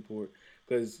emotional support.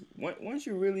 Because once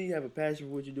you really have a passion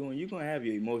for what you're doing, you're gonna have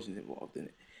your emotions involved in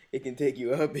it. It can take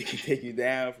you up, it can take you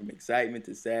down, from excitement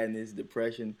to sadness,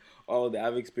 depression, all of that.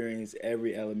 I've experienced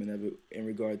every element of it in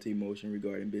regard to emotion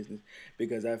regarding business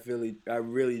because I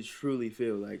really truly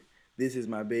feel like this is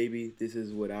my baby. This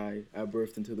is what I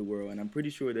birthed into the world, and I'm pretty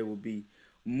sure there will be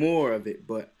more of it.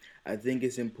 But I think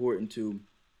it's important to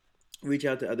reach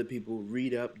out to other people,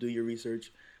 read up, do your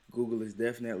research. Google is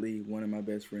definitely one of my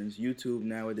best friends. YouTube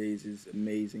nowadays is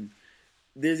amazing.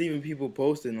 There's even people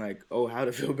posting like, "Oh, how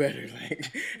to feel better."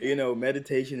 Like,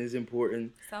 meditation is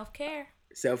important. Self care.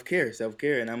 Self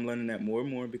care, and I'm learning that more and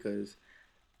more because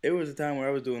it was a time where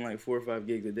I was doing like 4 or 5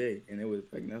 gigs a day, and it was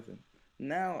like nothing.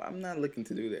 Now I'm not looking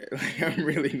to do that. Like I'm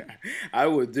really not. I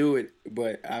would do it,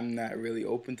 but I'm not really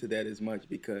open to that as much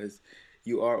because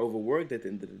you are overworked at the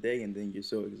end of the day, and then you're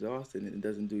so exhausted, and it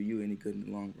doesn't do you any good in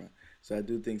the long run. So I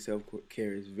do think self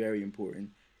care is very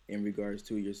important in regards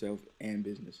to yourself and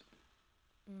business.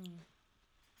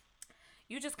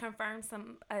 You just confirmed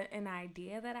an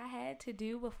idea that I had to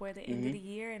do before the end of Hmm. the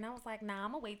year, and I was like, "Nah,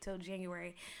 I'm gonna wait till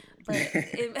January." But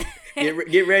it,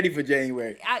 Get ready for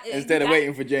January you instead of got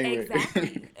waiting for January.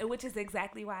 exactly, which is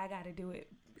exactly why I got to do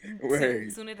it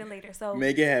Right. sooner than later. So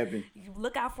Make it happen. you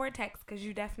look out for a text because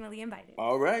you definitely invited.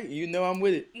 All right. You know I'm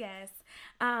with it. Yes.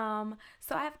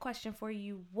 So I have a question for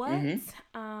you. What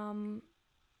Hmm.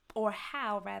 or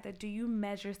how rather do you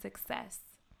measure success?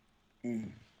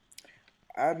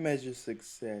 I measure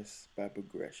success by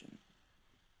progression.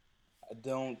 I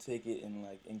don't take it in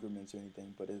like increments or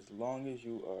anything, but as long as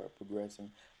you are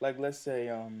progressing, like let's say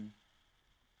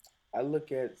I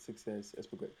look at success as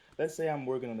progress. Let's say I'm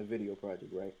working on a video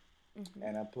project, right?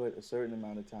 And I put a certain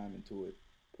amount of time into it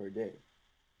per day.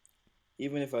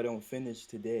 Even if I don't finish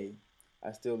today,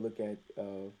 I still look at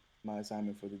my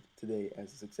assignment for today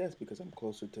as a success because I'm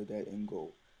closer to that end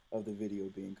goal of the video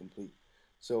being complete.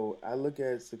 So I look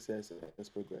at success as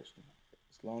progression.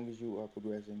 As long as you are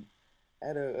progressing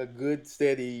at a good,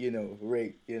 steady,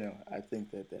 rate, I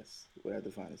think that's what I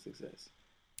define as success.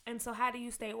 And so, how do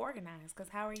you stay organized? Because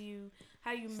how do you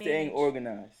Staying manage?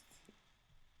 organized.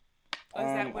 Or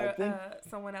is that I where think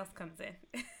someone else comes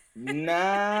in?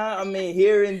 Nah, I mean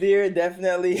here and there,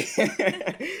 definitely.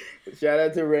 Shout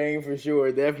out to Rain for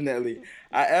sure, definitely.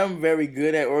 I am very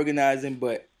good at organizing,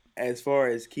 but as far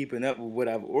as keeping up with what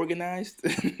I've organized,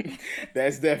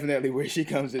 that's definitely where she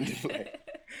comes into play.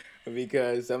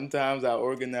 Because sometimes I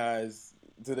organize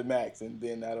to the max, and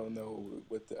then I don't know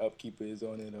what the upkeep is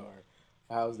on it, or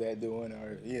how's that doing,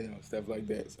 or stuff like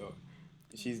that. So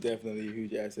she's definitely a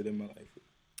huge asset in my life.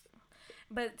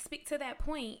 But speak to that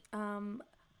point.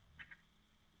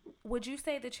 Would you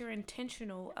say that you're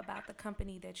intentional about the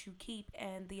company that you keep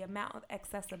and the amount of Oh,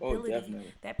 accessibility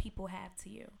definitely. that people have to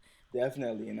you?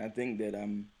 Definitely, and I think that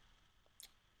I'm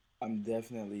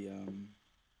definitely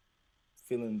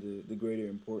feeling the greater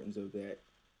importance of that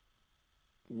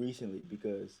recently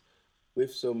because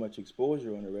with so much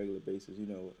exposure on a regular basis,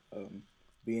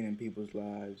 being in people's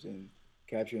lives and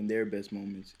capturing their best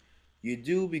moments, you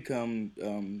do become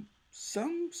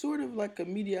some sort of like a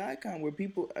media icon where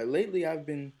people lately I've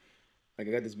been like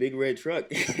I got this big red truck.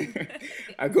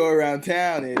 I go around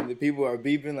town and the people are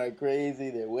beeping like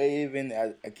crazy. They're waving.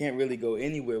 I can't really go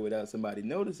anywhere without somebody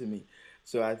noticing me.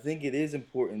 So I think it is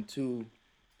important to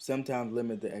sometimes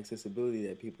limit the accessibility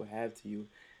that people have to you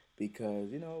because,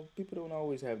 people don't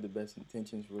always have the best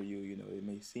intentions for you. It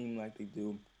may seem like they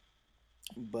do,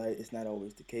 but it's not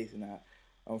always the case. And I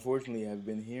unfortunately have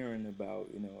been hearing about,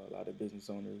 a lot of business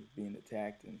owners being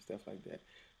attacked and stuff like that.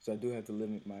 So I do have to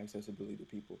limit my accessibility to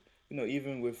people,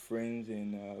 even with friends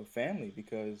and family,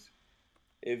 because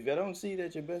if I don't see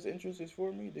that your best interest is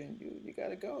for me, then you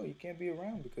gotta go. You can't be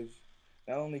around because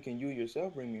not only can you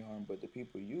yourself bring me harm, but the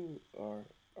people you are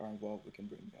involved with can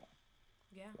bring me harm.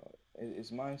 Yeah. So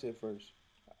it's mindset first.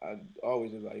 I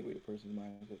always evaluate a person's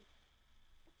mindset.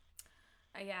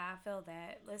 Yeah, I feel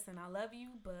that. Listen, I love you,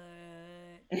 but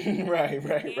Right, you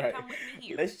right, can't right. come with me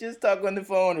here. Let's just talk on the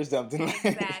phone or something like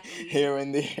Exactly. here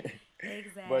and there. But yeah,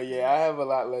 Exactly. I have a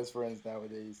lot less friends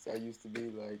nowadays. I used to be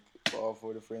like all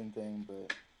for the friend thing,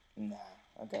 but nah,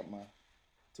 I got my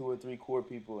 2 or 3 core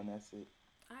people and that's it.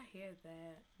 I hear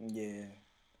that. Yeah.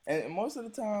 And most of the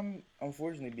time,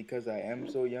 unfortunately, because I am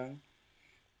so young,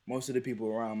 most of the people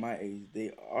around my age,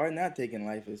 they are not taking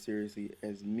life as seriously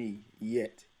as me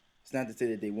yet. It's not to say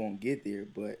that they won't get there,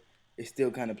 but it's still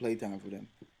kind of playtime for them.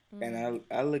 And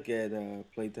I look at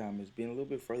playtime as being a little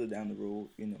bit further down the road,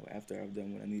 after I've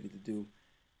done what I needed to do,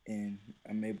 and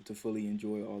I'm able to fully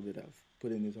enjoy all that I've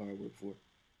put in this hard work for.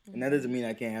 And that doesn't mean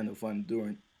I can't have no fun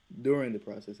during the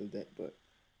process of that, but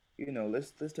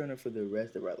let's turn it for the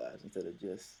rest of our lives instead of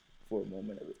just for a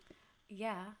moment of it.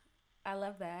 Yeah, I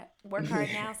love that. Work hard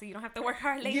now so you don't have to work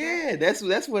hard later. Yeah,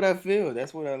 that's what I feel.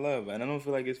 That's what I love. And I don't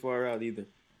feel like it's far out either.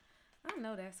 I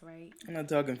know that's right. I'm not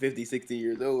talking 50, 60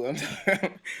 years old.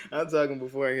 I'm talking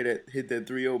before I hit that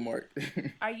 3-0 mark.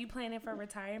 Are you planning for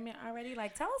retirement already?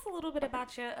 Like, tell us a little bit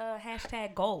about your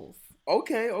hashtag goals.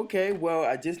 Okay. Well,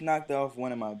 I just knocked off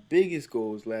one of my biggest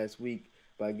goals last week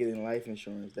by getting life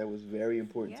insurance. That was very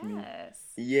important to me. Yes.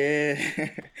 Yeah.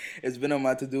 It's been on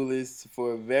my to-do list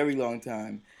for a very long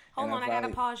time. Hold on, I gotta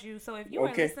pause you. So if you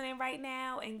are listening right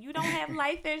now and you don't have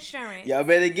life insurance, y'all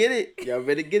better get it.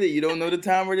 You don't know the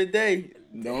time or the day.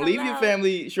 Don't leave your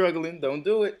family struggling. Don't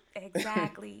do it.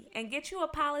 Exactly. And get you a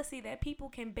policy that people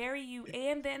can bury you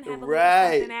and then have a little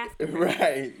something after.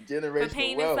 Right. Generational for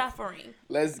pain wealth. and suffering.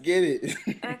 Let's get it.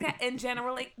 Okay. And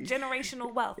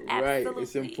generational wealth. Absolutely. Right.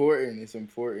 It's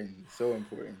important. So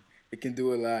important. It can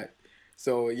do a lot.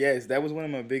 So yes, that was one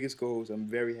of my biggest goals. I'm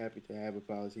very happy to have a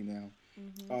policy now.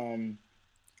 Mm-hmm.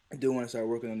 I do want to start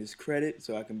working on this credit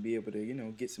so I can be able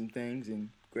to, get some things and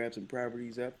grab some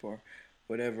properties up or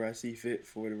whatever I see fit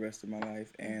for the rest of my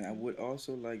life. And I would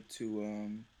also like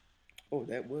to,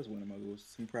 that was one of my goals,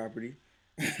 some property.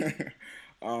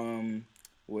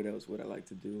 What else would I like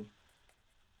to do?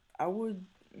 I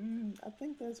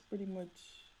think that's pretty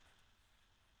much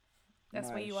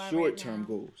where you are short-term right now.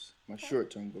 goals. My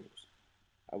short-term goals.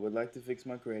 I would like to fix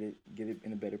my credit, get it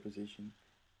in a better position,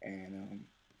 and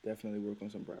definitely work on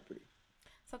some property.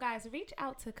 So guys, reach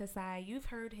out to Kasai. You've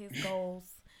heard his goals.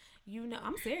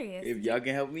 I'm serious. If y'all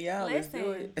can help me out, listen, let's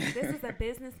do it. This is a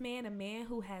businessman, a man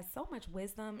who has so much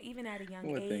wisdom, even at a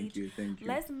young age. Thank you.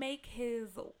 Let's make his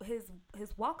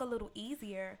walk a little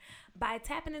easier by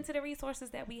tapping into the resources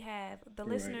that we have. The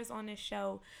listeners on this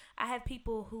show, I have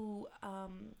people who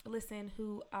listen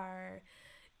who are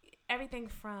everything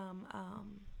from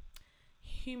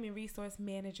human resource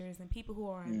managers and people who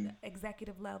are on the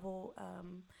executive level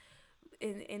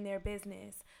in their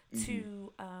business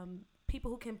to people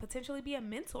who can potentially be a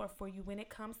mentor for you when it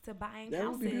comes to buying houses.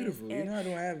 That would be beautiful. I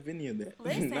don't have any of that.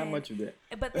 Listen, not much of that.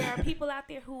 But there are people out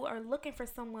there who are looking for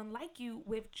someone like you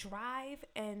with drive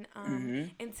and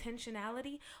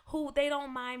intentionality who they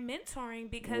don't mind mentoring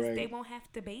because they won't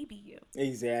have to baby you.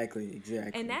 Exactly.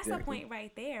 And that's the point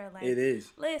right there. Like, it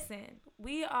is. Listen,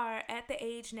 we are at the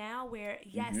age now where,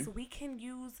 yes, we can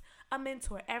use a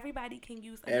mentor. Everybody can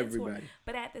use a mentor.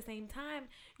 But at the same time,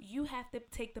 you have to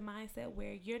take the mindset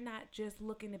where you're not just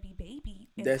looking to be babied.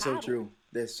 That's so true.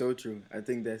 That's so true. I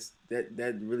think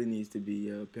that really needs to be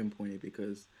pinpointed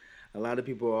because a lot of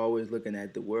people are always looking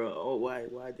at the world. Oh, why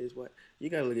this? Why? You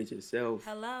got to look at yourself.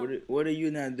 Hello. What are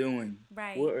you not doing?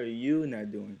 Right. What are you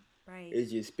not doing? Right.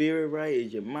 Is your spirit right?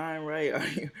 Is your mind right?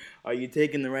 Are you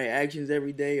taking the right actions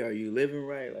every day? Are you living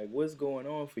right? Like, what's going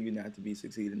on for you not to be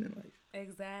succeeding in life?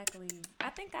 Exactly. I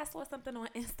think I saw something on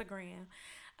Instagram.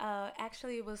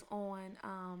 Actually, it was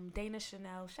on Dana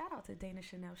Chanel. Shout out to Dana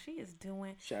Chanel. She is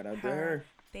doing Shout out to her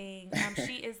thing.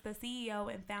 She is the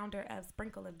CEO and founder of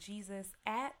Sprinkle of Jesus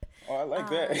app. Oh, I like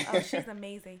that. She's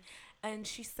amazing. And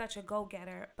she's such a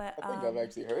go-getter. But I think I've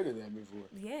actually heard of that before.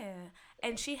 Yeah.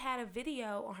 And she had a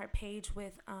video on her page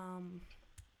with,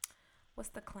 what's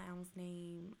the clown's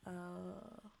name?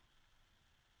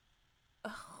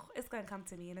 It's going to come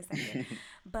to me in a second.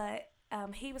 But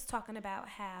he was talking about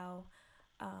how,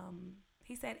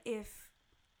 he said if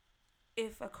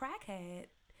a crackhead,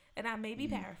 and I may be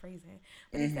paraphrasing,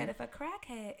 but he said if a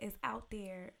crackhead is out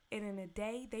there and in a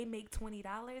day they make $20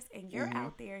 and you're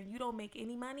out there and you don't make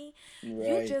any money,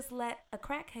 you just let a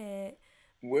crackhead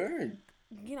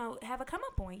have a come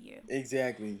up on you.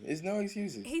 Exactly. There's no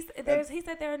excuses. He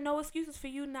said there are no excuses for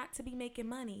you not to be making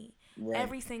money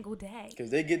every single day.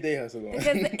 Because they get their hustle on.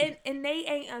 and they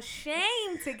ain't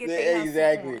ashamed to get their hustle on.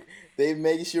 Exactly. They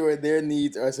make sure their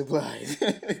needs are supplied.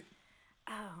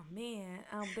 Oh, man.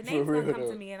 The name's going to come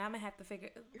to me, and I'm going to have to figure...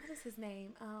 What is his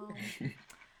name?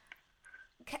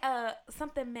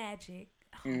 Something Magic.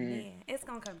 Oh, man. It's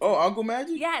going to come to me. Uncle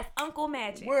Magic? Yes, Uncle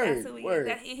Magic. Word, that's who he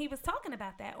is. He was talking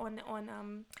about that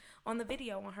on the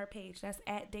video on her page. That's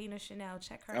at Dana Chanel.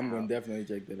 Check her out. I'm going to definitely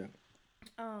check that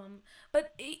out.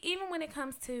 But even when it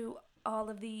comes to all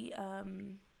of the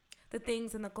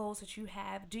things and the goals that you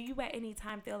have, do you at any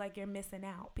time feel like you're missing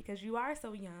out because you are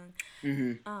so young?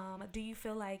 Do you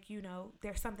feel like,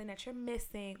 there's something that you're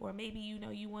missing, or maybe,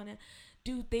 you want to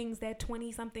do things that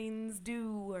 20 somethings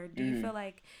do, or do you feel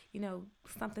like,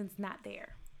 something's not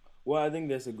there? Well, I think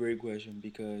that's a great question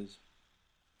because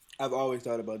I've always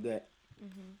thought about that.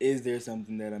 Is there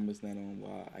something that I'm missing out on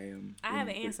while I am? I have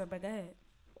an answer, but go ahead.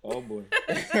 Oh boy.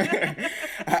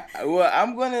 Well,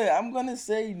 I'm gonna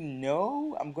say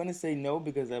no. I'm gonna say no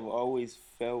because I've always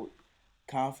felt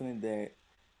confident that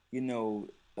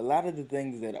a lot of the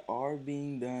things that are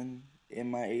being done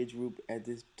in my age group at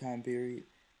this time period,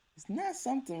 it's not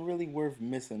something really worth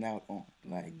missing out on.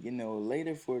 Like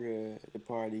later for the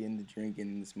party and the drinking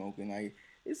and the smoking, like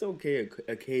it's okay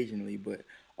occasionally, but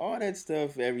all that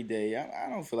stuff every day, I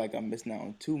don't feel like I'm missing out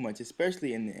on too much,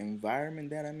 especially in the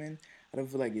environment that I'm in. I don't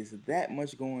feel like it's that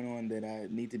much going on that I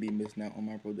need to be missing out on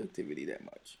my productivity that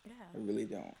much. Yeah. I really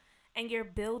don't. And you're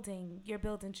building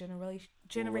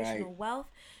generational wealth.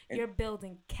 You're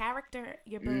building character.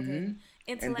 You're building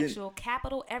intellectual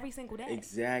capital every single day.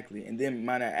 Exactly. And then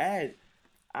might I add,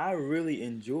 I really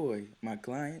enjoy my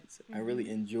clients. I really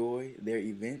enjoy their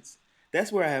events. That's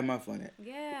where I have my fun at.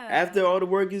 Yeah. After all the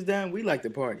work is done, we like to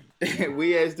party.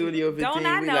 We at Studio 15. Don't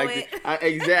I we know like it.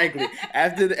 Exactly.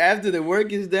 After the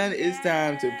work is done, it's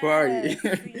time to party.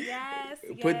 Yes.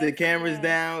 Put the cameras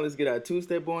down. Let's get our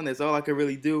two-step on. That's all I can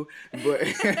really do. But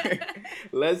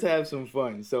let's have some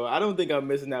fun. So I don't think I'm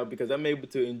missing out because I'm able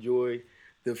to enjoy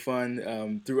the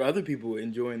fun through other people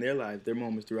enjoying their lives, their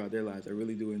moments throughout their lives. I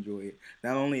really do enjoy it.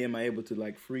 Not only am I able to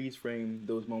like freeze frame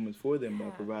those moments for them by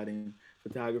providing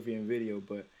photography and video,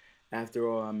 but after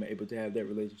all, I'm able to have that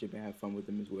relationship and have fun with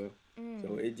them as well.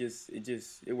 So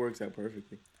it works out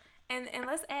perfectly. And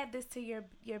let's add this to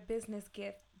your business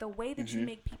gift. The way that you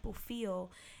make people feel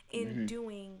in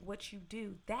doing what you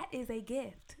do, that is a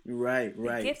gift. Right.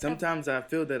 Sometimes I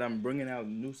feel that I'm bringing out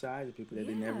new sides of people that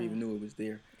they never even knew it was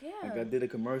there. Yeah. Like I did a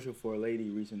commercial for a lady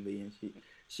recently, and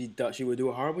she thought she would do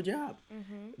a horrible job.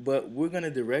 But we're going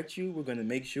to direct you. We're going to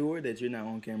make sure that you're not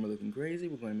on camera looking crazy.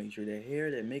 We're going to make sure that hair,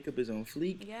 that makeup is on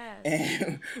fleek. Yes.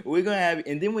 And we're going to have,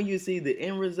 and then when you see the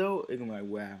end result, you're going to be like,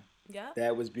 wow. Yep.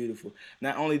 That was beautiful.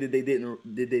 Not only did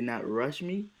they not rush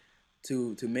me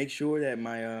to make sure that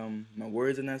my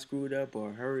words are not screwed up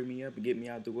or hurry me up and get me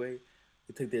out the way.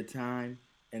 They took their time,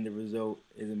 and the result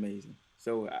is amazing.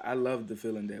 So I love the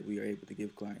feeling that we are able to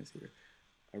give clients here.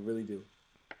 I really do.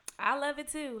 I love it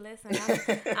too. Listen,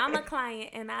 I'm a client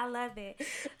and I love it.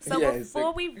 So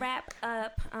before we wrap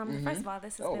up, first of all,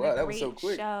 this has been a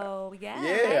great show.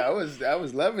 Yeah, I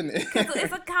was loving it.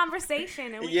 It's a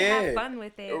conversation and we can have fun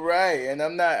with it. Right, and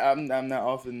I'm not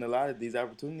offering a lot of these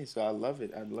opportunities, so I love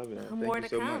it. Thank you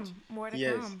so much. More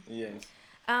to come. Yes.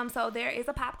 So there is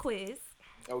a pop quiz.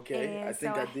 Okay, and I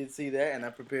think I did see that, and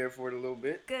I prepared for it a little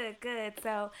bit. Good.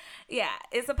 So, yeah,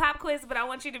 it's a pop quiz, but I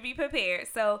want you to be prepared.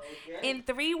 So, in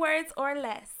 3 words or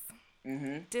less,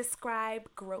 describe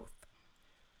growth.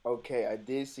 Okay, I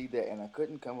did see that, and I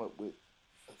couldn't come up with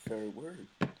a third word.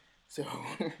 So,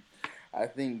 I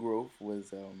think growth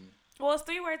was... Well, it's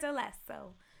 3 words or less,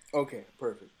 so... Okay,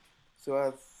 perfect. So,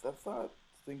 I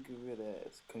think of it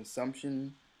as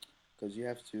consumption, because you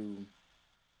have to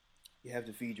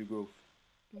feed your growth.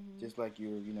 Just like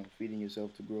you're, feeding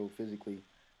yourself to grow physically,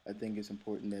 I think it's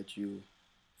important that you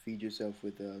feed yourself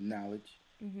with knowledge,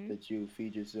 that you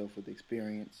feed yourself with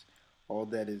experience. All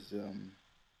that is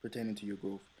pertaining to your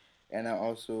growth. And I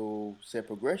also said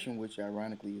progression, which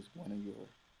ironically is one of your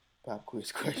pop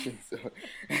quiz questions. So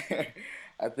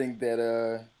I think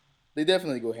that they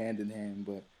definitely go hand in hand,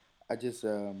 but I just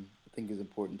think it's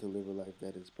important to live a life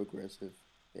that is progressive,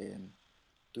 and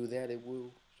through that it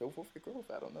will show forth your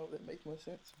growth. I don't know if that makes much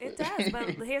sense. It does,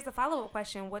 but here's the follow-up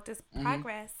question. What does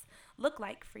progress look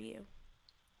like for you?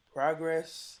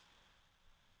 Progress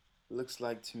looks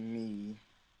like to me,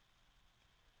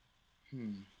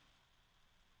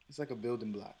 it's like a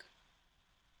building block.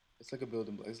 It's like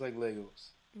like Legos.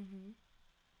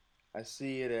 I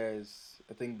see it as,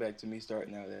 I think back to me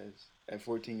starting out at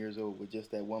 14 years old with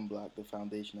just that one block, the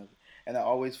foundation of it. And I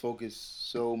always focus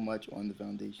so much on the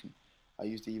foundation. I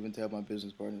used to even tell my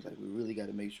business partners, like, we really got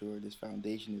to make sure this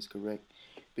foundation is correct.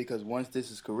 Because once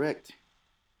this is correct,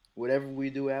 whatever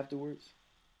we do afterwards,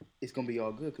 it's going to be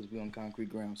all good because we're on concrete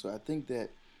ground. So I think that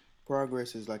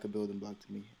progress is like a building block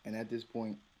to me. And at this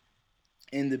point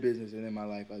in the business and in my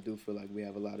life, I do feel like we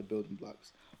have a lot of building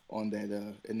blocks on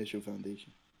that initial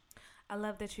foundation. I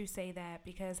love that you say that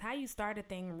because how you start a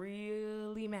thing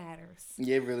really matters.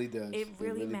 Yeah, it really does. It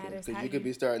really matters. Because you could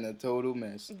be starting a total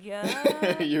mess.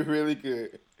 Yeah. You really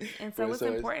could. And so it's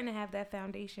important to have that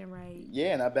foundation right.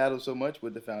 Yeah, and I battled so much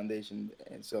with the foundation.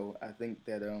 And so I think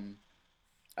that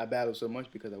I battled so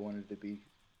much because I wanted it to be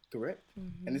correct.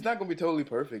 Mm-hmm. And it's not going to be totally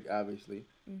perfect, obviously.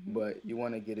 Mm-hmm. But you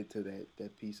want to get it to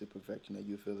that piece of perfection that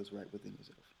you feel is right within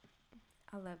yourself.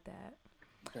 I love that.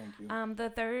 Thank you. The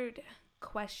third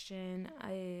question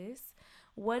is,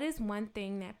 what is one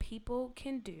thing that people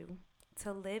can do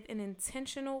to live an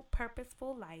intentional,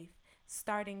 purposeful life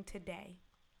starting today?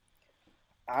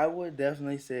 I would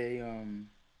definitely say, I'm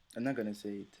not going to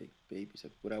say take baby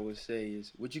steps. What I would say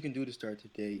is, what you can do to start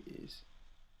today is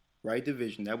write the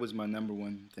vision. That was my number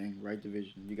one thing. Write the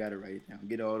vision. You got to write it down.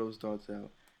 Get all those thoughts out.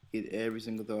 Get every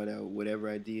single thought out. Whatever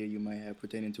idea you might have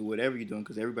pertaining to whatever you're doing,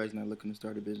 because everybody's not looking to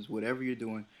start a business. Whatever you're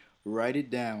doing, write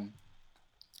it down.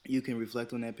 You can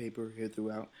reflect on that paper here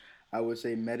throughout. I would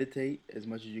say meditate as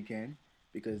much as you can,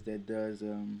 because that does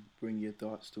bring your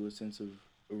thoughts to a sense of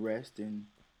rest and,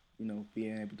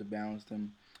 being able to balance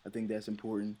them. I think that's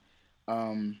important.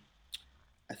 I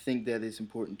think that it's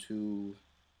important to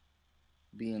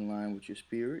be in line with your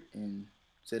spirit and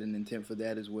set an intent for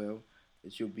that as well,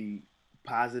 that you'll be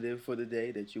positive for the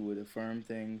day, that you would affirm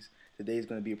things. Today is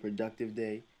going to be a productive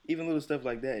day. Even little stuff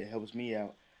like that, it helps me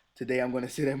out. Today I'm going to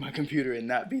sit at my computer and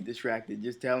not be distracted.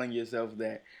 Just telling yourself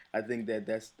that. I think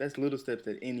that's little steps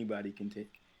that anybody can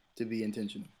take to be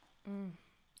intentional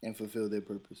and fulfill their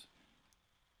purpose.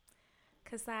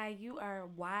 Kasai, you are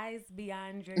wise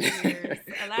beyond your years.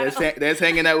 That's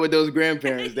hanging out with those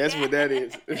grandparents. That's what that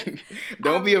is.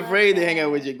 Don't be afraid to hang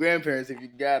out with your grandparents if you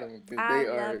got them, because they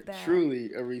are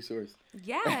truly a resource.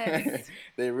 Yes.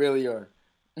 They really are.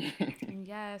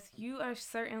 Yes, you are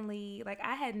certainly,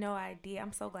 I had no idea.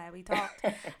 I'm so glad we talked.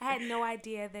 I had no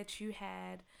idea that you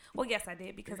had, well, yes, I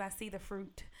did, because I see the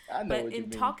fruit. I know but what you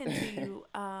mean. in talking to you,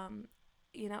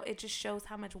 it just shows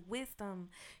how much wisdom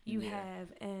you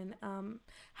have, and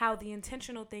how the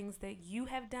intentional things that you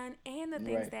have done and the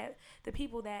things that the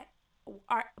people that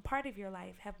are a part of your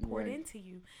life have poured into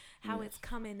you, how it's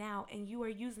coming out, and you are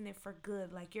using it for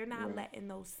good. Like, you're not letting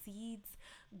those seeds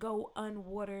go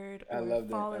unwatered or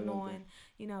falling on,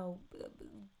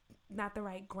 not the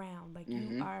right ground. Like,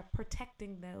 you are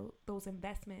protecting those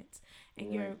investments,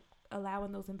 and you're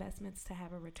allowing those investments to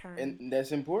have a return. And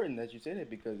that's important that you say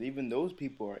that, because even those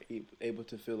people are able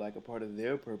to feel like a part of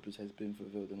their purpose has been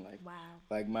fulfilled in life. Wow.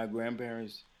 Like my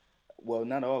grandparents, well,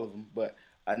 not all of them, but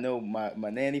I know my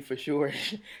nanny for sure.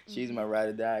 She's my ride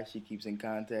or die. She keeps in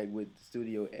contact with the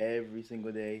studio every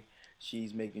single day.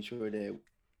 She's making sure that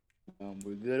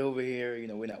we're good over here.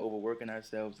 We're not overworking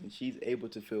ourselves, and she's able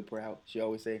to feel proud. She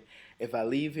always say, if I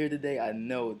leave here today, I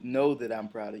know that I'm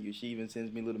proud of you. She even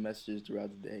sends me little messages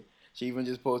throughout the day. She even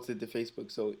just posted to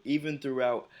Facebook. So even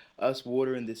throughout us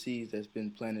watering the seeds that's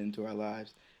been planted into our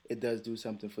lives, it does do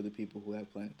something for the people who have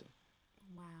planted them.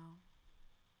 Wow.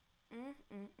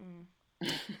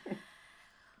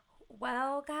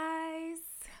 Well, guys,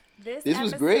 this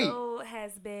was great.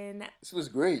 has been. This was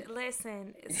great.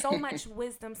 Listen, so much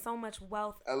wisdom, so much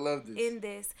wealth. I love this. In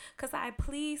this, Kasai,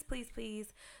 please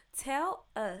tell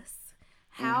us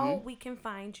how we can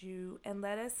find you, and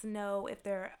let us know if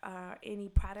there are any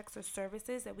products or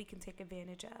services that we can take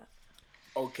advantage of.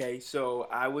 Okay, so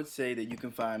I would say that you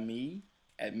can find me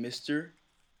at Mr.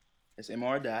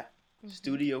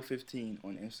 Studio 15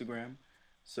 on Instagram.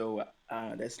 So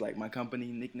that's like my company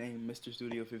nickname, Mr.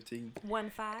 Studio 15.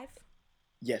 15?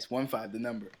 Yes, 15, the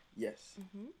number. Yes.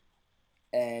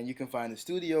 And you can find the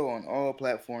studio on all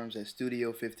platforms at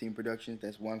Studio 15 Productions.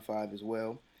 That's 15 as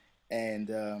well.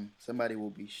 And somebody will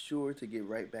be sure to get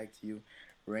right back to you.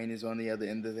 Rain is on the other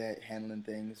end of that, handling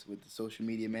things with the social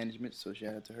media management, so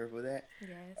shout out to her for that.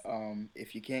 Yes.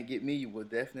 If you can't get me, you will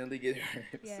definitely get her.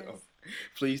 Yes. So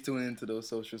please tune into those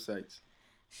social sites.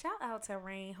 Shout out to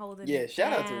Rain holding it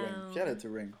down. Shout out to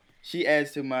Rain. She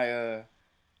adds to my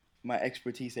my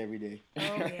expertise every day. Oh,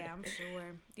 yeah, I'm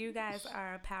sure. You guys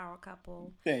are a power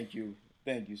couple. Thank you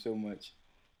so much.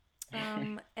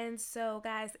 And so,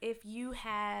 guys, if you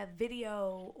have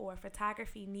video or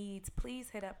photography needs, please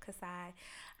hit up Kasai.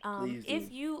 If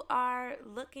you are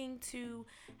looking to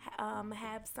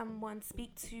have someone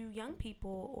speak to young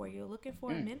people, or you're looking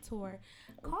for a mentor,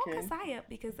 call Kasai up,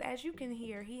 because as you can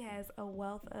hear, he has a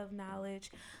wealth of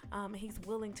knowledge. He's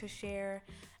willing to share,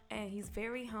 and he's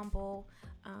very humble.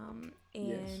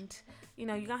 You're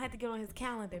going to have to get on his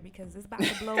calendar, because it's about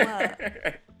to blow up.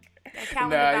 That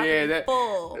calendar about to be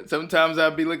full. Sometimes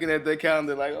I'll be looking at the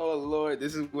calendar like, oh Lord,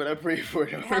 this is what I pray for.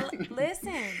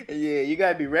 Listen. Yeah, you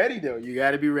gotta be ready though. You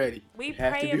gotta be ready. We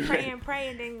pray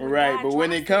and then right, but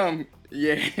when it comes,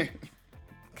 yeah.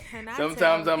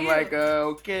 Sometimes I'm like,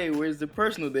 okay, where's the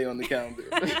personal day on the calendar?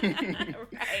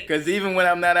 Because even when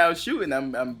I'm not out shooting,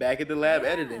 I'm back at the lab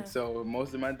editing. So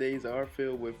most of my days are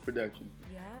filled with production.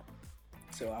 Yep.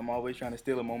 So I'm always trying to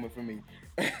steal a moment from me.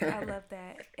 I love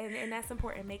that. And that's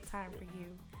important. Make time for you.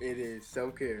 It is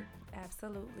self-care.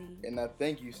 Absolutely. And I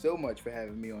thank you so much for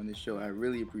having me on this show. I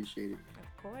really appreciate it.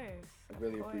 Of course. I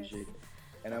really appreciate it.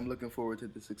 And I'm looking forward to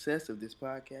the success of this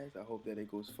podcast. I hope that it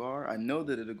goes far. I know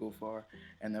that it'll go far.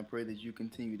 And I pray that you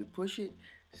continue to push it,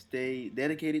 stay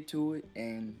dedicated to it,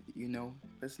 and,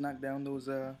 let's knock down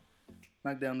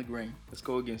the grain. Let's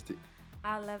go against it.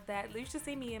 I love that. You should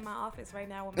see me in my office right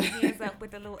now with my hands up with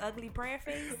the little ugly prayer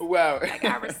face. Wow. Like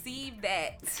I received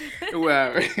that.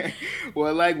 Wow.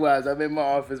 Well, likewise, I'm in my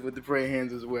office with the prayer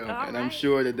hands as well. All and right. I'm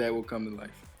sure that will come to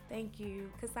life. Thank you.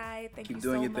 Kasai, thank Keep you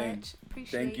doing so your much. thing.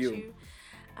 Appreciate you.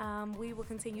 We will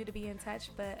continue to be in touch,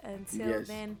 but until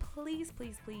then, please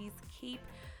keep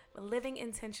living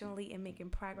intentionally and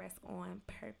making progress on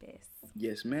purpose.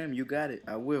 Yes, ma'am. You got it.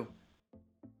 I will.